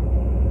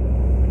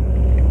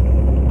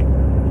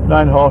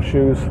 9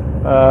 horseshoes.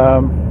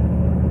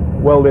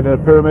 Welded in a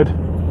pyramid.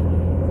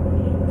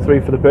 3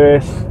 for the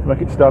base to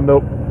make it stand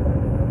up.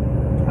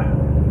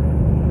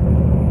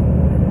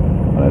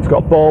 And it's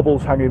got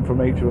baubles hanging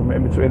from each of them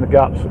in between the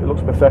gaps. It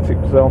looks pathetic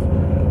myself,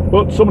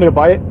 but somebody will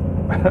buy it.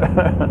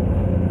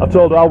 I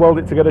told her I'll weld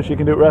it together, she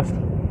can do it rest.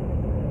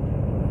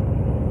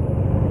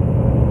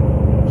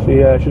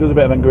 She does a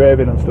bit of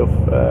engraving and stuff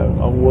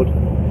on wood.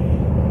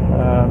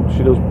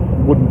 She does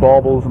wooden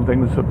baubles and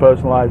things,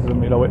 personalises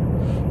them, you know, with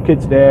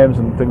kids' names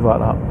and things like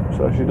that.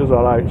 So she does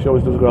alright. She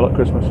always does well at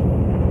Christmas.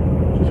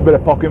 Just a bit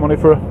of pocket money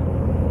for her.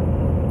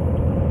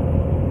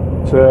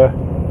 It's a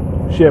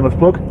shameless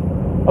plug.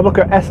 I look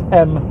at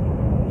SM,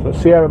 so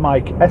Sierra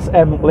Mike,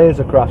 SM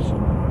Laser Crafts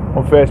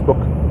on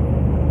Facebook,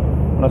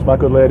 and that's my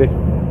good lady.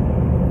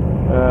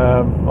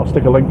 I'll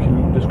stick a link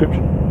in the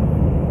description.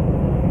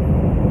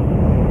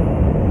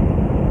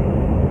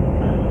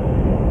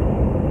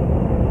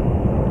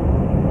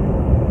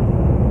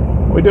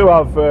 We do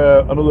have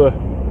another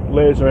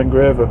laser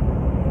engraver.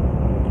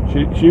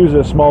 She uses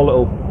a small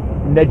little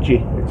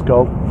Nedgy, it's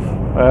called,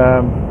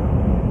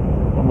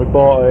 and we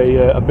bought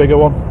a bigger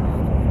one.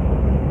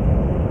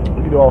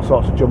 Do all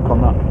sorts of junk on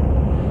that.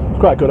 It's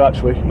quite good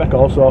actually. Make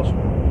all sorts,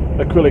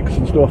 acrylics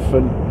and stuff,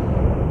 and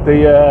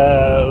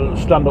the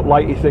stand-up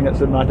lighty thing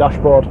that's in my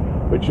dashboard,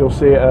 which you'll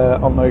see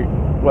on the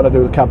when I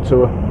do the cab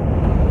tour.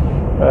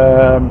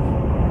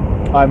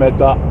 I made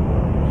that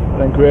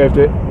and engraved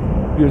it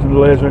using the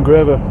laser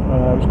engraver.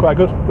 It's quite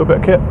good. Good bit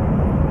of kit.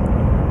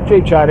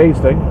 Cheap Chinese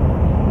thing,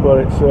 but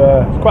it's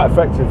quite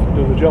effective. It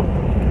does the job.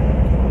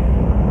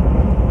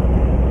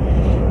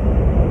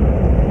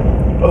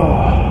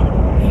 Oh.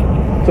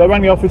 So I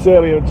rang the office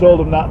earlier and told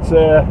them that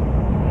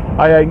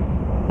I ain't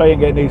I ain't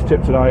getting these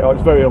tipped tonight, or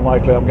it's very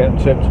unlikely I'm getting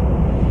tipped.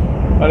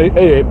 And he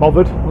ain't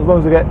bothered, as long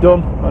as I get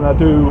done, and I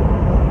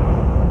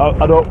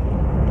don't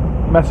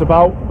mess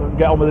about and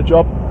get on with the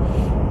job.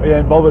 He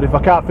ain't bothered. If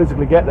I can't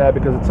physically get there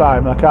because of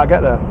time, I can't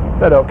get there.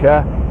 They don't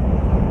care.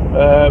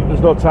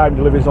 There's no time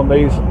deliveries on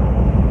these.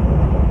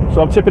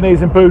 So I'm tipping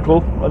these in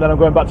Bootle, and then I'm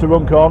going back to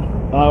Runcorn,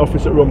 our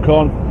office at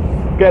Runcorn,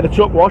 getting the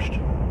truck washed,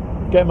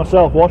 getting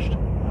myself washed,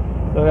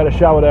 then I get a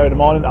shower there in the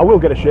morning. I will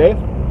get a shave,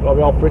 I'll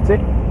be all pretty.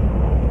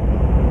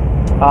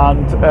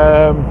 And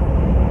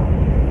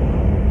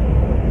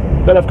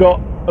then I've got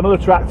another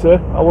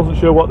tractor. I wasn't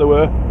sure what they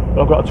were,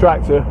 but I've got a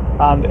tractor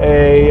and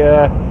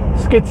a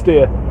skid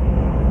steer,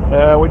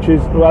 which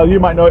is, well, you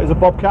might know it as a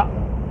bobcat,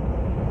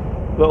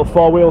 little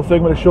four-wheel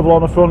thing with a shovel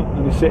on the front,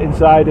 and you sit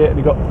inside it, and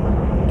you've got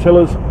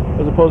tillers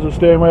as opposed to a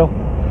steering wheel.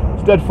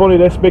 It's dead funny,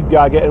 this big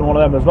guy getting one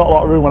of them. There's not a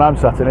lot of room when I'm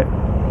sat in it.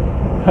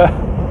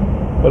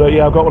 But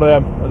yeah, I've got one of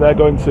them. They're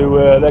going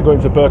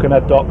to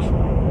Birkenhead docks,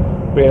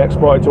 being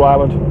exported to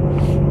Ireland.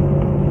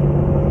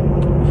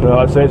 So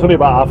I'd say it's only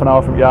about half an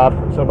hour from yard,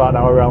 so about an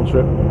hour round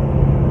trip.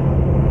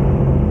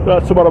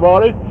 That's tomorrow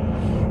morning,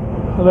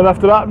 and then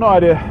after that, no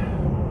idea.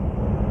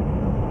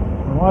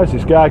 Why is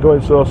this guy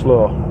going so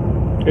slow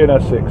in a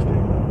 60?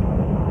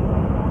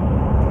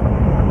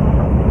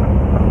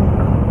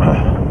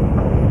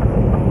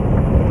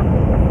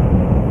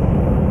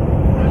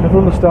 I never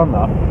understand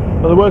that.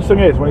 But the worst thing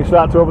is when you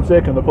start to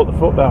overtake them, they put the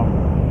foot down.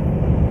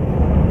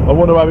 I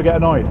wonder why we get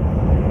annoyed.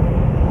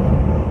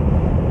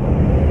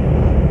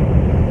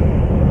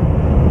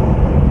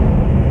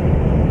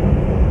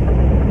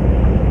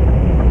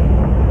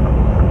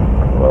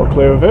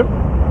 Clear of him.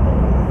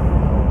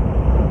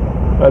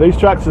 These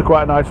tractors are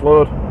quite a nice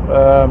load.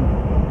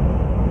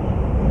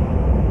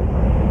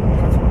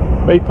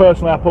 Me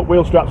personally, I put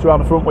wheel straps around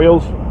the front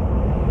wheels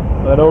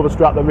and then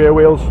overstrap the rear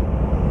wheels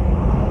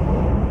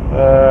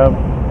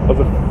of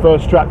the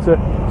first tractor.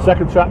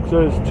 Second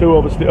tractor is two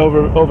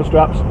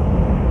overstraps.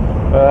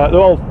 They're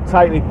all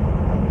tightly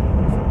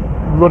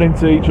run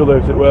into each other,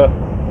 as it were.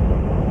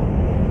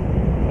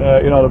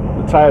 You know,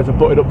 the tyres are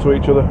butted up to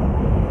each other,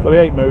 so they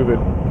ain't moving.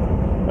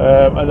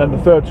 And then the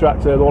third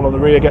tractor, the one on the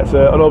rear, gets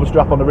an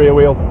overstrap on the rear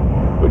wheel,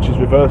 which is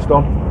reversed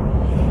on.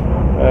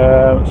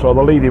 So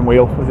the leading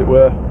wheel, as it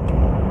were,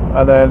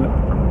 and then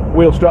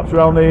wheel straps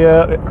around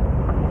the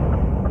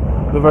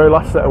very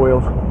last set of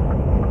wheels.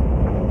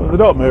 But they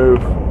don't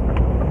move.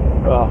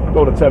 Well, don't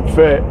want to tempt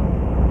fate,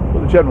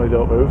 but they generally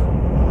don't move.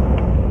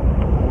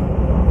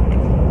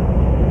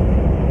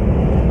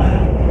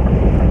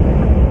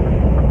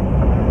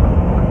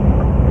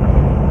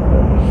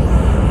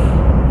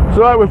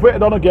 So right, we've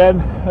whittered on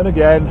again and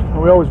again,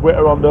 and we always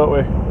whitter on, don't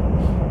we?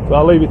 So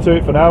I'll leave you to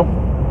it for now.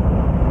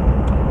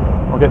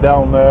 I'll get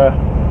down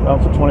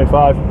to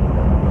 25,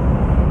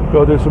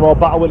 go do some more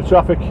battle with the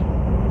traffic,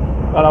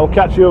 and I'll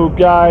catch you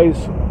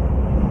guys.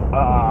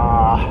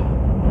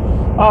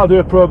 I'll do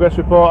a progress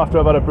report after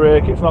I've had a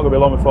break. It's not going to be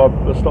long before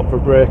I stop for a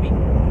break.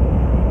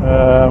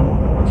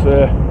 Let's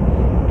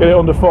get it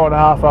under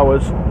 4.5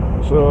 hours.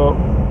 So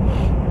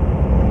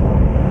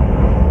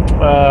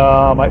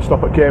I might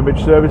stop at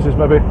Cambridge Services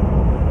maybe.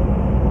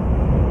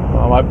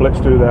 I might blitz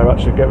through there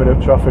actually, get rid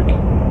of traffic.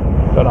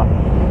 Don't know.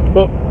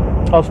 But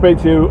I'll speak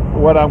to you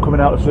when I'm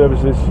coming out of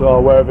services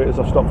or wherever it is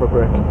I stop for a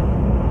break.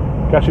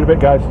 Catch you in a bit,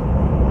 guys.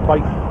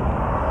 Bye.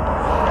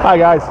 Hi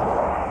guys.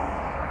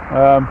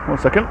 1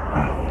 second.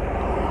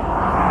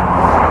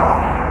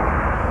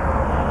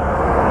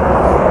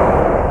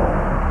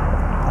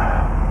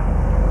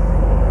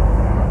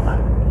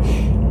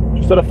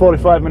 Just had a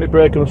 45-minute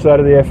break on the side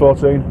of the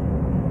A14.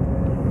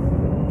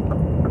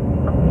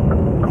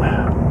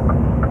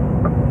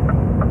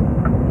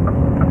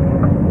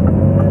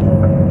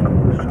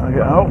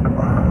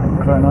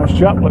 Very nice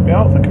chap, let me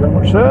out, thank you very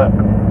much sir.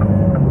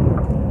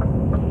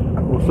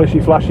 We'll flishy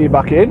flashy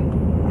back in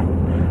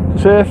to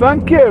say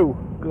thank you,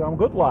 because I'm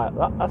good like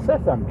that. I say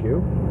thank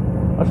you.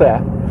 I say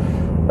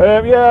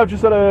yeah, I've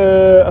just had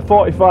a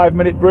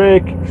 45-minute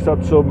break. Just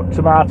had some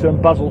tomato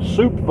and basil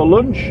soup for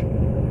lunch,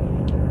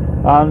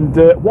 and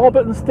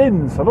Warburton's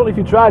Thins. I don't know if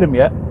you've tried them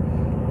yet,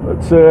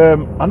 but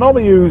I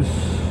normally use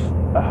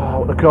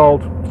what they're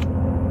called,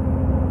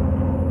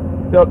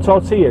 you know,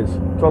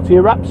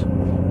 tortilla wraps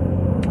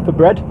for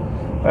bread.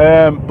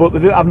 But they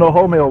didn't have no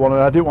wholemeal one,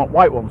 and I didn't want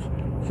white ones,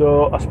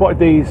 so I spotted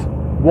these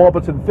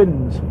Warburton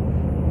Thins,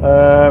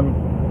 and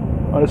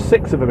there's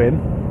 6 of them in,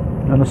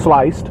 and they're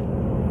sliced.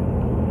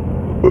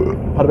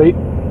 Pardon me.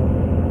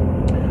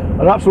 And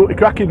they're absolutely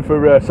cracking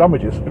for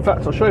sandwiches. In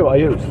fact, I'll show you what I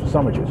use for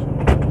sandwiches.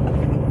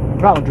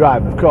 Rather than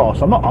driving, of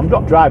course. I'm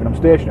not driving. I'm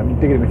stationary. I'm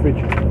digging in my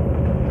fridge.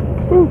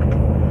 Woo.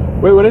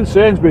 We were in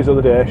Sainsbury's the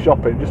other day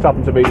shopping. It just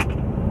happened to be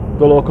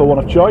the local one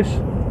of choice,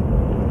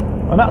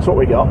 and that's what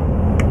we got.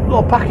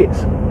 Little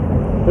packets.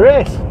 They're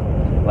ace.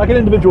 Like an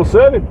individual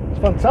serving. It's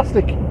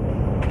fantastic.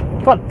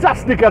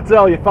 Fantastic, I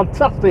tell you.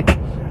 Fantastic.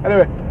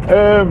 Anyway,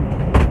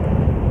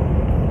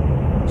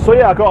 so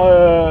yeah, I got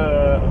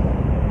a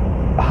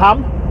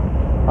ham,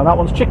 and that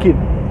one's chicken.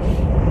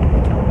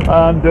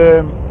 And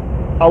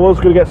I was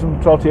going to get some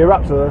tortilla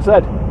wraps, as I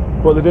said.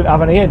 but they didn't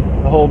have any in,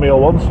 the wholemeal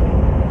ones.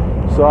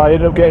 So I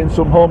ended up getting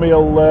some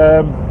wholemeal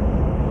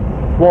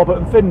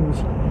Warburton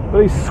Thins.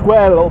 They're these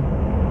square little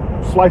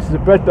slices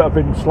of bread that have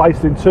been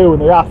sliced in two,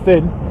 and they are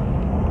thin.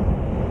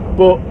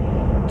 But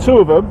two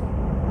of them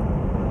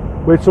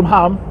with some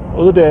ham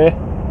the other day,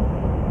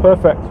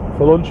 perfect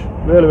for lunch.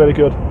 Really, really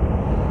good.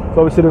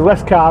 So obviously there's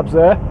less carbs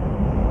there.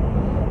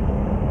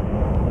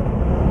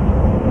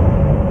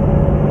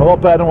 A lot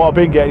better than what I've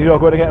been getting. You know,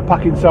 going to get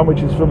packing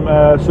sandwiches from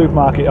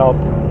supermarket or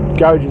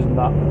garages and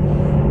that.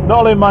 Not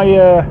only my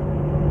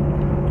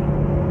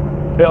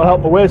it'll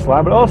help my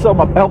waistline, but also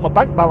help my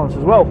bank balance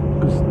as well,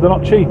 because they're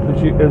not cheap,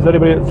 as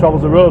anybody that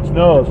travels the roads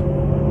knows.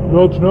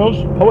 Roads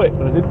knows? Poet,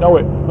 but I didn't know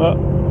it.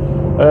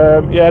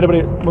 Yeah,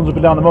 anybody that runs up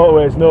and down the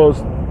motorways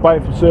knows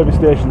buying from service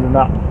stations and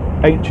that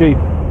ain't cheap.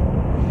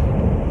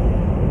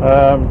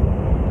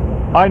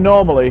 I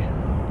normally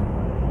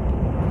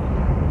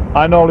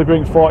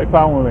bring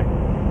 £40 with me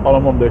on a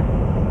Monday,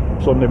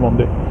 Sunday,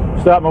 Monday.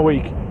 Start my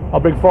week, I'll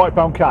bring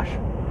 £40 cash.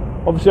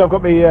 Obviously I've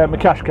got my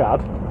cash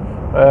card,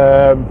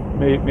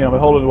 my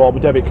hole in the wall, my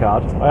debit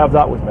card. I have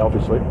that with me,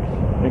 obviously,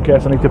 in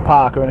case I need to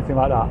park or anything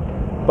like that.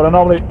 But I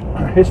normally,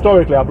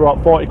 historically, I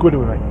brought 40 quid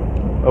with me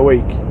a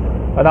week,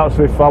 and that was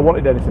if I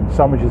wanted anything,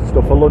 sandwiches and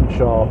stuff for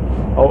lunch or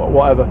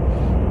whatever.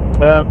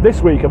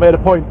 This week I made a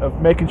point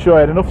of making sure I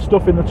had enough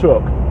stuff in the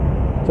truck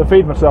to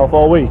feed myself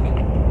all week,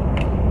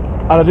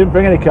 and I didn't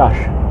bring any cash.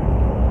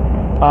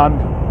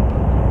 And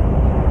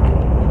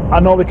I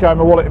normally carry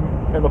my wallet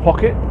in my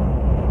pocket.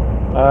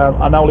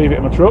 I now leave it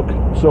in my truck,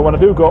 so when I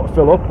do go to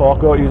fill up or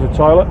go to use the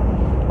toilet,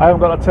 I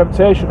haven't got a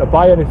temptation to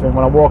buy anything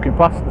when I'm walking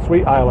past the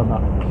sweet aisle and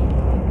that.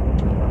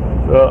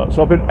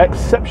 So I've been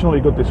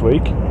exceptionally good this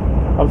week.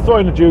 I'm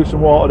throwing the juice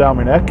and water down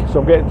my neck, so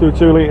I'm getting through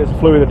 2 litres of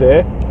fluid a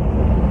day.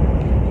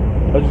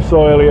 As you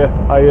saw earlier,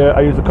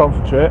 I use the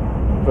concentrate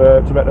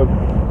to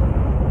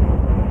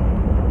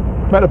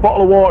make the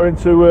bottle of water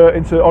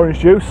into orange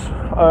juice.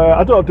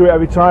 I don't do it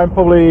every time,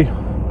 probably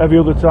every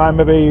other time,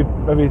 maybe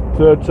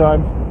third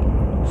time.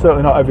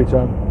 Certainly not every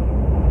time.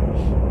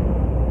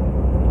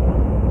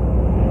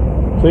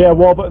 So yeah,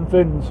 Warburton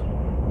Thins,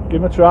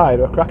 give them a try,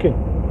 they're cracking.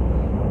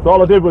 So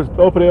all I did was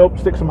open it up,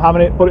 stick some ham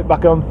in it, put it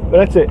back on,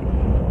 that's it.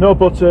 No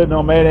butter,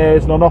 no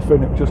mayonnaise, no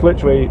nothing. It was just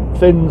literally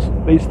thins,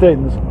 these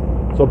thins.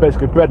 So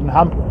basically bread and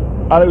ham.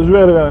 And it was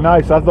really, really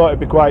nice. I thought it'd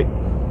be quite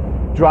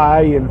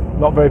dry and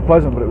not very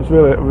pleasant, but it was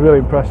really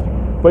impressed.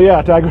 But yeah,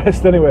 I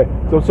digressed anyway.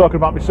 So I'm talking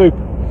about my soup.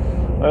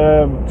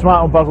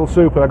 Tomato and basil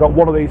soup, and I got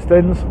one of these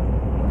thins.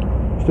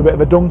 Just a bit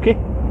of a donkey.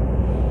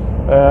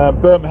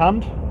 Burnt my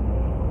hand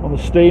on the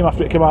steam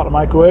after it came out of the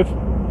microwave.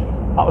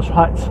 That was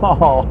right,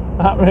 oh,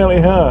 that really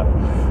hurt.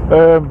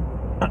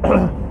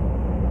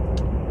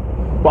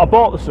 But I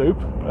bought the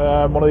soup,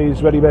 one of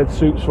these ready-made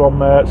soups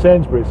from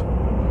Sainsbury's,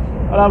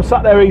 and I'm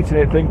sat there eating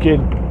it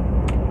thinking,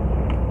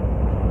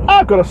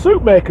 I've got a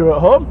soup maker at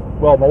home.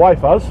 Well, my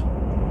wife has.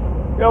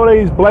 You know, one of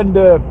these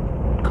blender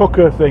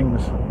cooker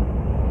things.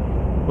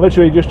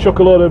 Literally just chuck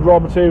a load of raw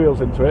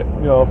materials into it,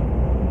 you know.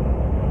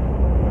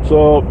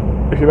 So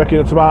if you're making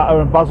a tomato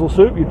and basil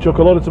soup, you chuck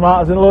a load of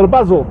tomatoes in a load of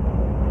basil.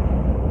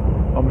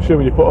 I'm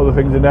assuming you put other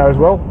things in there as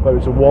well, maybe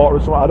some water or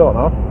something, I don't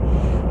know.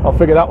 I'll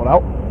figure that one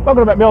out. I'm going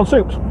to make my own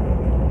soups.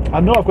 I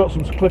know I've got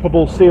some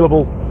clippable,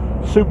 sealable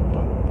soup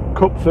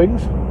cup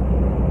things,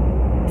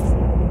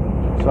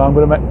 so I'm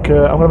going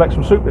to make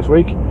some soup this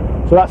week.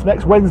 So that's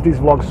next Wednesday's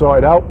vlog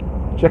sorted out.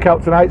 Check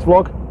out tonight's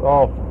vlog.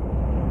 Oh,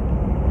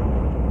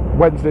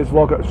 Wednesday's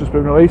vlog that's just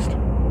been released.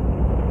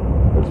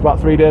 It's about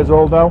 3 days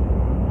old now.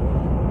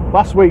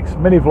 Last week's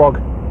mini vlog,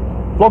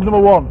 vlog number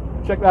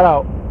 1. Check that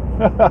out.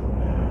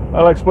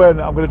 I'll explain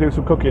that I'm going to do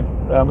some cooking.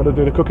 I'm going to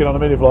do the cooking on a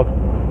mini vlog.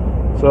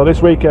 So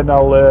this weekend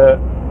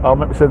I'll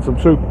make me send some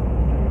soup.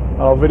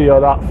 I'll video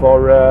that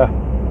for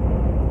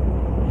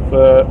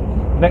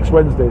next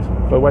Wednesday's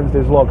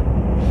vlog.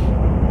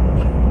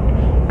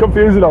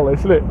 Confusing all this,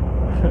 isn't it?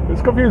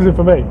 It's confusing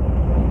for me.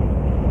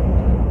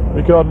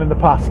 Recording in the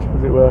past,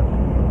 as it were.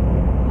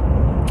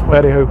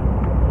 Anywho.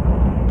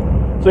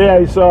 So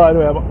yeah, so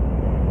anyway, I'm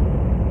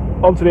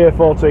onto the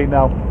A14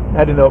 now,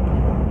 heading up.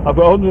 I've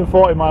got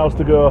 140 miles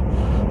to go.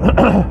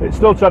 It's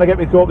still trying to get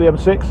me to go up the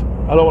M6.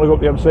 I don't want to go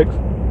up the M6.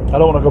 I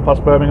don't want to go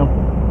past Birmingham.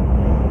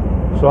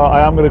 So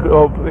I am going to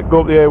go up the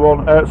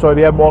A1,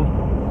 the M1,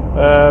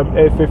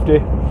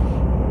 A50,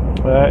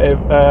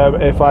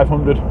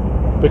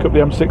 A500, pick up the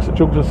M6 at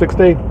Junction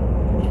 16.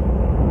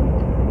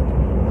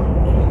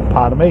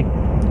 Pardon me.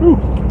 Ooh.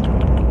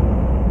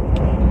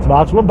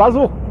 Tomato and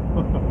basil.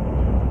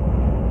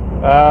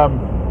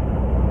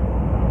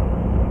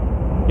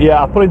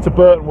 Yeah, I put into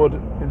Burtonwood,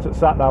 into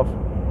SatNav.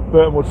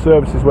 Burtonwood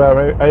services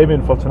where I'm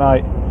aiming for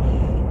tonight.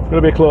 It's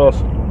going to be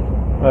close.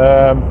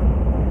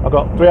 I've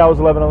got 3 hours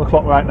 11 on the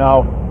clock right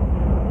now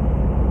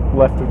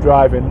left of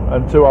driving,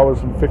 and 2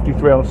 hours and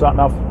 53 on the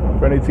SatNav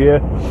for an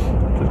ETA.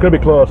 So it's going to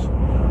be close.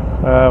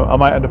 I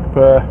might end up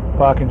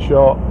parking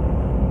short.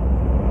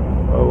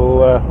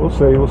 We'll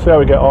see. We'll see how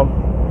we get on.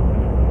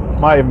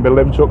 Might even be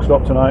limb truck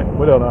stop tonight.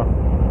 We don't know.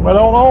 We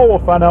don't know.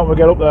 We'll find out when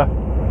we get up there.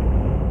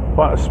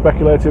 Point of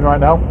speculating right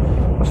now.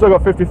 I've still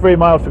got 53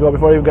 miles to go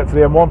before I even get to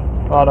the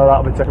M1. Oh no,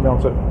 that'll be taking me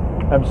on to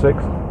M6.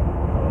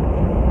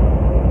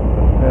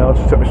 Yeah, let's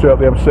just take me straight up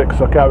the M6,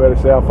 so I can't really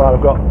say how far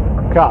I've got.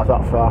 Can't have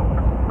that far.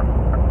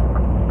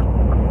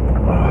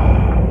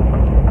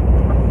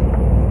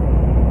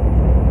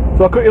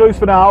 So I'll cut you loose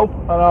for now,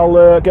 and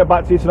I'll get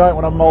back to you tonight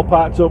when I'm all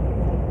packed up.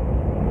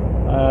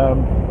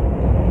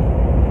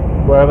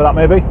 Wherever that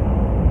may be.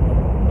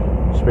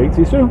 Speak to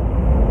you soon.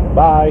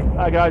 Bye.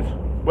 Hi guys.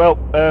 Well,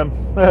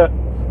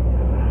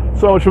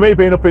 so much for me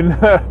being up in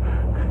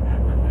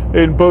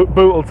in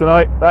Bootle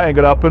tonight. That ain't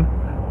gonna happen.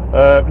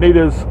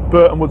 Neither's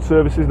Burton Wood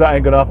Services. That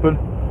ain't gonna happen.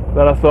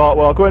 Then I thought,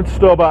 well, I'll go into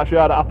Stobart's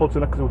Yard at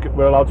Appleton because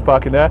we're allowed to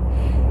park in there.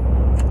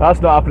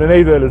 That's not happening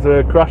either. There's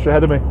a crash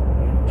ahead of me.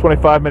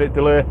 25-minute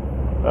delay.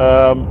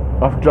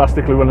 I'm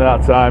drastically running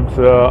out of time,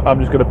 so I'm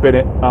just going to bin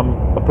it.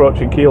 I'm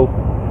approaching Kiel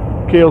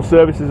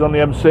Services on the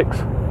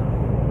M6.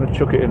 I'm going to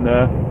chuck it in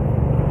there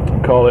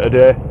and call it a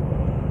day.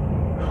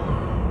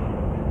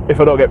 If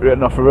I don't get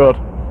written off the road.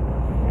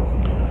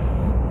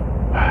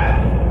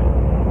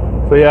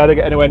 So yeah, I didn't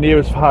get anywhere near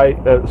as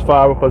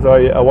far up as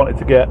I wanted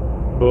to get,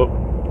 but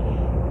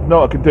you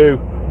know what I can do.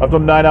 I've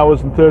done 9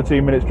 hours and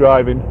 13 minutes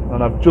driving,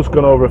 and I've just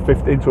gone over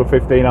into a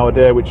 15-hour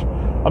day, which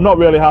I'm not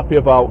really happy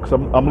about because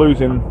I'm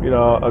losing, you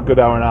know, a good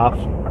hour and a half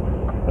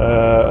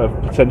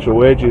of potential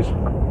wages.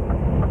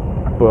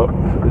 But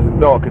there's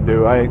no what I can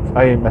do. I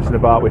ain't messing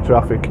about with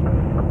traffic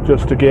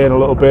just to gain a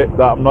little bit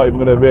that I'm not even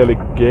going to really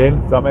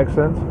gain. If that makes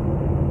sense.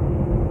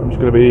 I'm just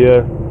going to be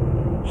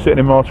sitting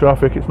in more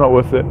traffic. It's not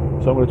worth it.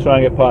 So I'm going to try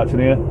and get parked in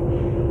here.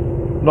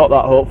 Not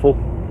that hopeful,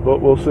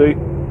 but we'll see.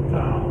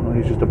 Oh,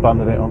 he's just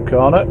abandoned it on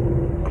corner.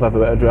 Clever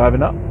bit of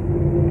driving that.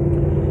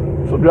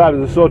 Some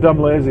drivers are so damn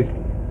lazy.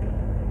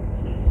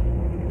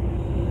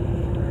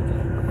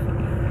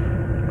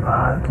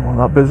 Right, not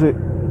that busy.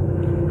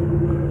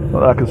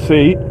 Not that I can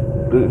see,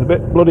 but it's a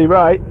bit bloody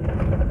right.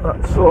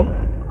 That sun.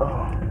 Oh.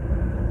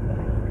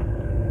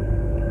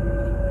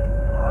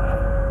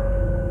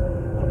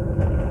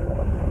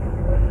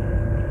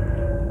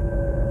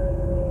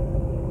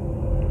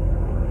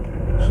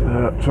 So,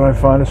 try and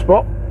find a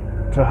spot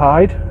to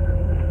hide.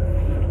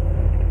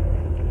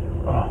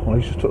 Oh, well,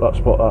 he's just took that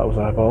spot that I was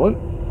eyeballing.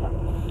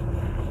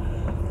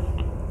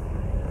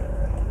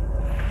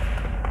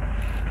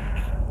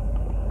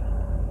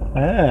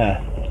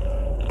 Yeah,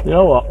 you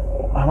know what?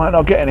 I might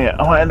not get in here.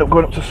 I might end up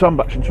going up to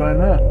Sandbach and trying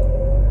there.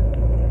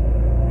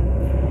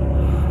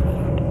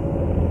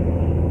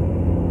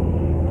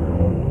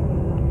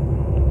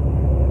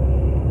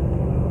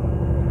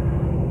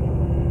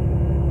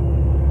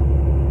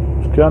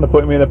 It's kind of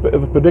putting me in a bit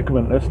of a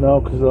predicament this now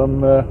because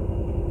I'm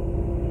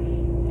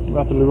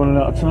rapidly running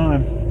out of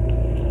time.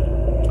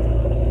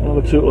 I'll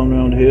have a toot on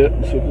around here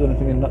and see if there's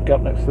anything in that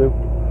gap next to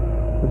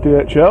the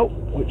DHL,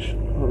 which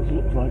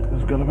looks like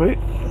there's going to be.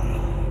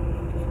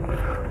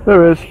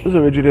 There is. There's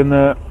a rigid in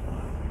there.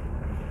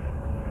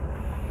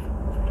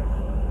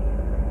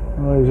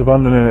 Oh, he's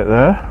abandoning it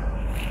there.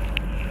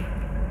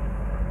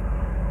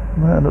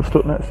 Might end up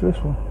stuck next to this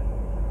one.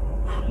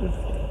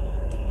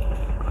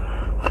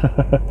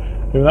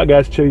 Even that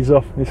guy's cheese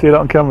off. You see that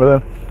on camera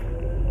then?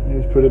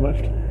 He's pretty much.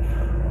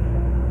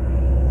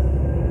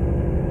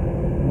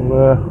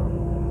 Well,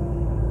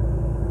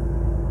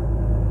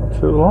 not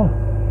too long.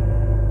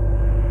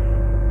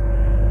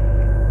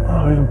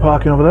 Oh, even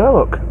parking over there,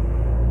 look.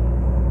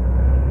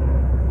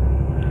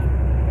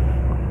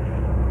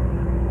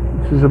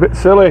 This is a bit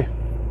silly.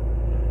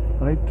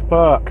 I need to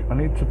park, I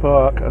need to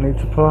park, I need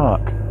to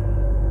park.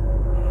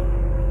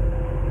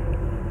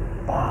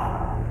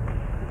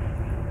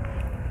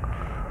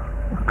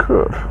 I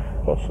could,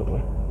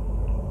 possibly.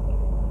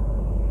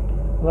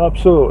 There's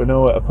absolutely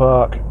nowhere to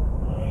park.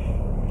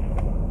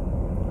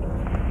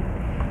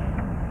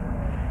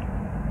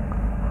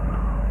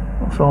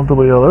 That's all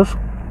double others.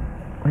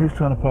 He's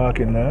trying to park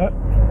in there.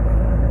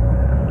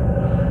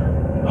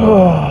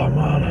 Oh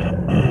man.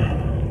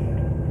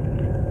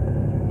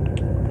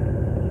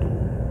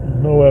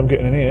 There's no way I'm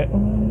getting in here. Oh,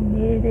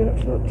 maybe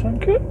that's that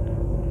tanker? I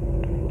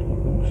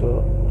think so.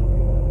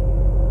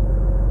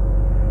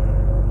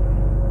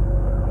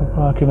 If I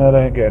park in there,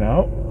 I ain't getting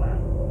out.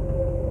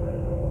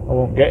 I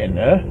won't get in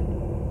there.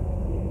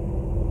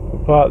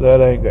 If I park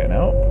there, I ain't getting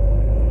out.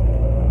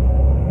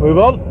 Move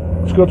on.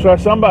 Let's go try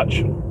Sandbach.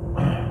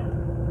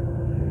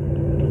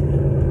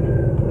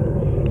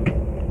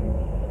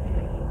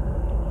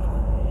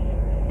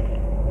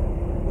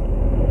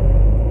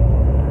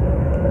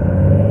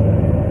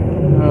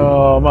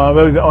 Oh man, I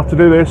really don't have to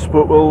do this,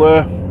 but we'll.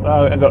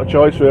 I ain't got a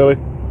choice really.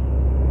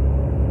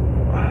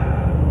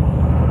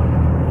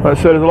 Like I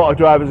said, there's a lot of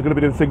drivers are going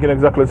to be thinking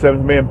exactly the same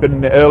as me and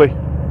binning it early.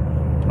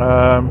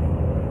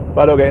 If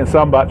I don't get in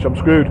Sandbach, I'm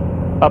screwed.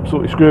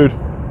 Absolutely screwed.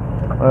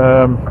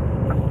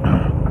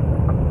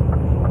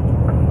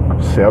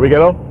 See how we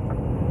get on.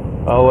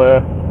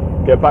 I'll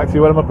get back to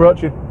you when I'm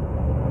approaching.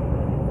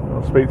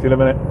 I'll speak to you in a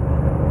minute.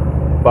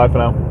 Bye for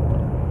now.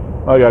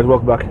 Hi guys,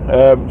 welcome back.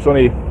 It's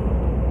only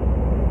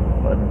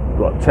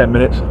what, 10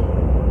 minutes.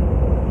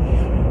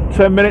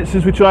 10 minutes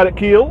since we tried at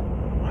Kiel.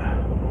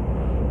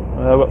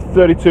 I've got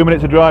 32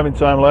 minutes of driving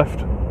time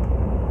left.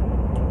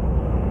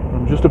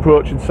 I'm just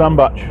approaching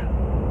Sandbach.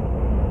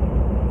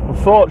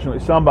 Unfortunately,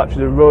 Sandbach is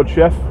a road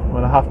chef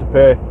and I have to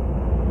pay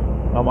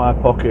out of my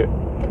pocket.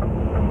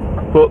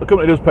 But the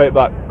company does pay it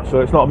back,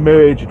 so it's not a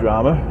major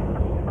drama.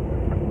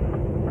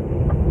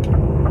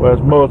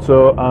 Whereas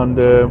Moto and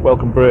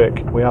Welcome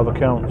Break, we have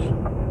accounts.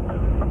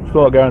 It's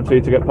not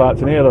guaranteed to get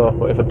parts in here though,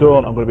 but if I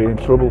don't, I'm going to be in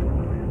trouble.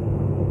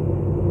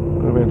 I'm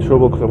going to be in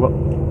trouble because I've got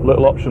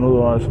little option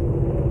otherwise.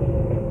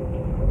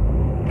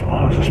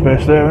 Oh, there's a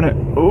space there, isn't it?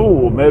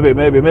 Oh, maybe.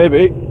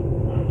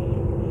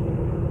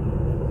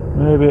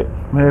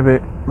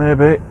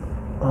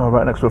 Oh,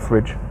 right next to a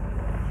fridge.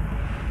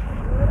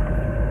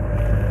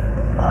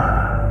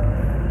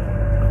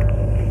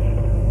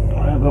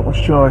 I ain't got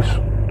much choice.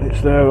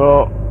 It's there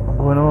or I'm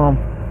going home.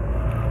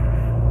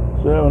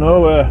 It's there or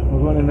nowhere. We're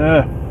going in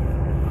there.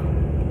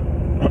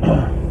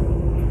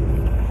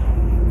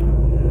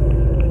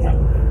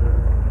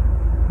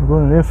 We're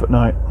going in here for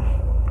night.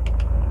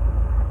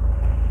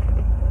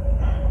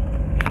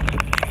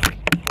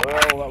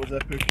 Well, that was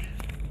epic.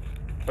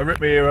 I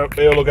ripped my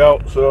earlug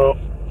out, so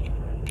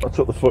I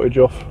took the footage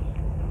off.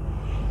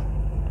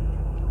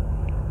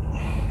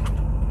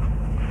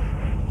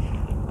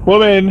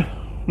 Well, I'm in,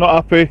 not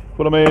happy,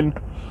 but I'm in.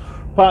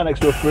 Parked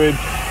next to a fridge.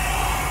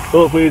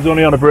 Hopefully he's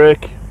only on a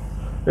break.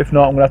 If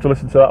not, I'm going to have to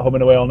listen to that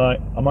humming away all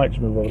night. I might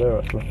just move over there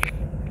actually.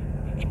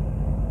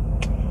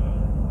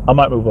 I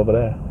might move over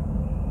there.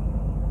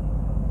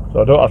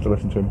 So I don't have to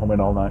listen to him humming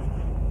all night.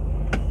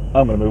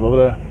 I'm going to move over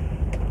there.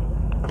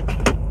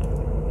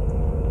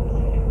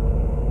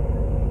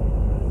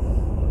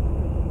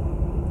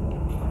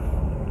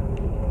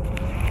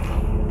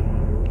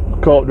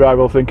 Co-op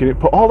driver thinking he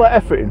put all that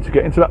effort in to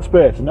get into that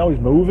space and now he's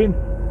moving.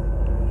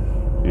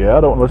 Yeah, I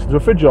don't want to listen to a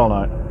fridge all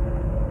night.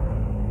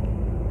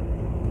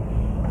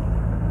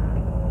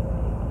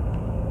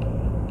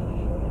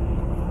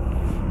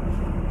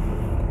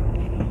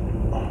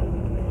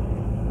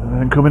 And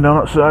then coming down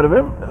that side of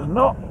him, there's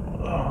not.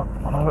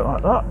 I'll have it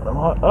like that, and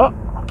like that.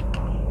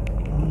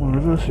 I'm going to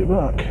reverse it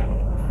back.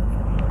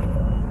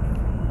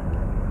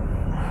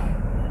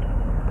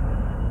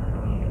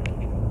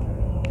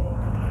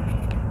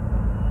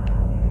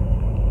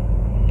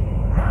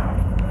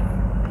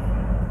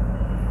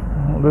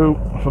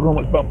 If I go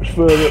much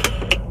further,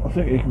 I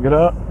think you can get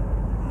out.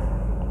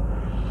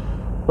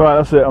 Right,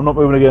 that's it. I'm not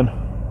moving again.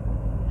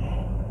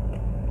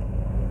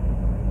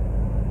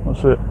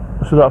 That's it.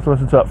 I should have to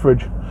listen to that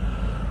fridge.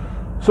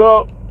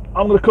 So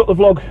I'm going to cut the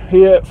vlog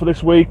here for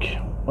this week.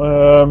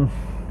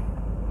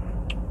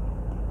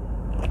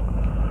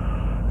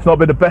 It's not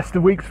been the best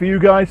of weeks for you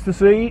guys to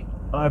see.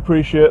 I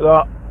appreciate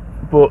that,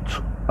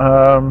 but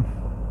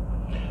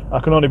I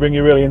can only bring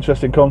you really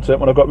interesting content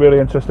when I've got really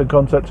interesting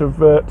content to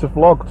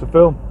vlog, to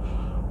film.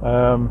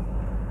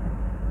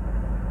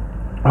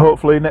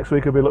 Hopefully next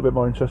week will be a little bit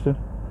more interesting.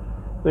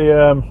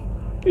 The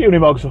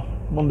Unimogs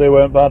Monday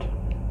weren't bad.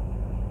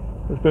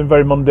 It's been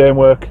very mundane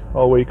work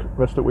all week,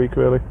 rest of the week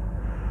really.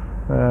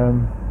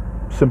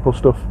 Simple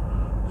stuff.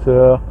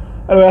 So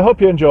anyway, I hope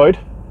you enjoyed,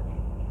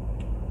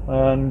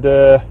 and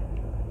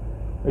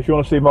if you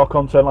want to see more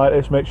content like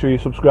this, make sure you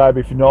subscribe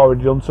if you've not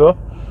already done so.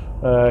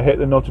 Hit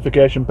the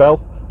notification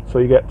bell so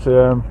you get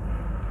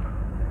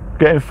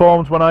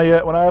informed when I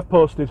have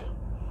posted.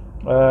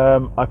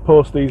 I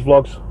post these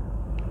vlogs,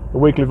 the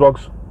weekly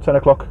vlogs, 10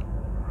 o'clock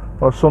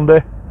on a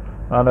Sunday,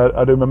 and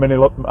I do my mini.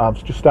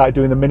 I've just started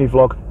doing the mini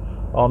vlog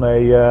on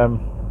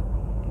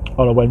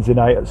a Wednesday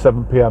night at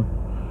 7 PM.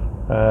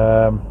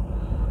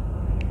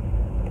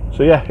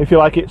 So yeah, if you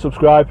like it,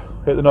 subscribe,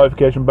 hit the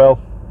notification bell,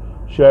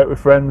 share it with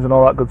friends and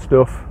all that good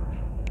stuff.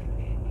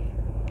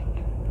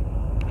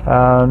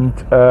 And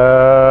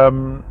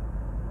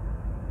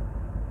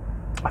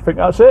I think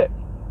that's it.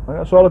 I think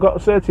that's all I've got to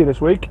say to you this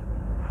week.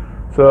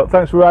 So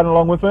thanks for riding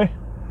along with me,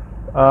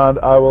 and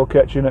I will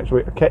catch you next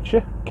week. Catch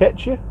you?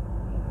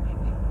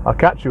 I'll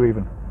catch you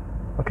even.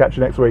 I'll catch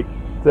you next week.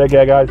 Take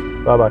care, guys.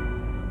 Bye bye.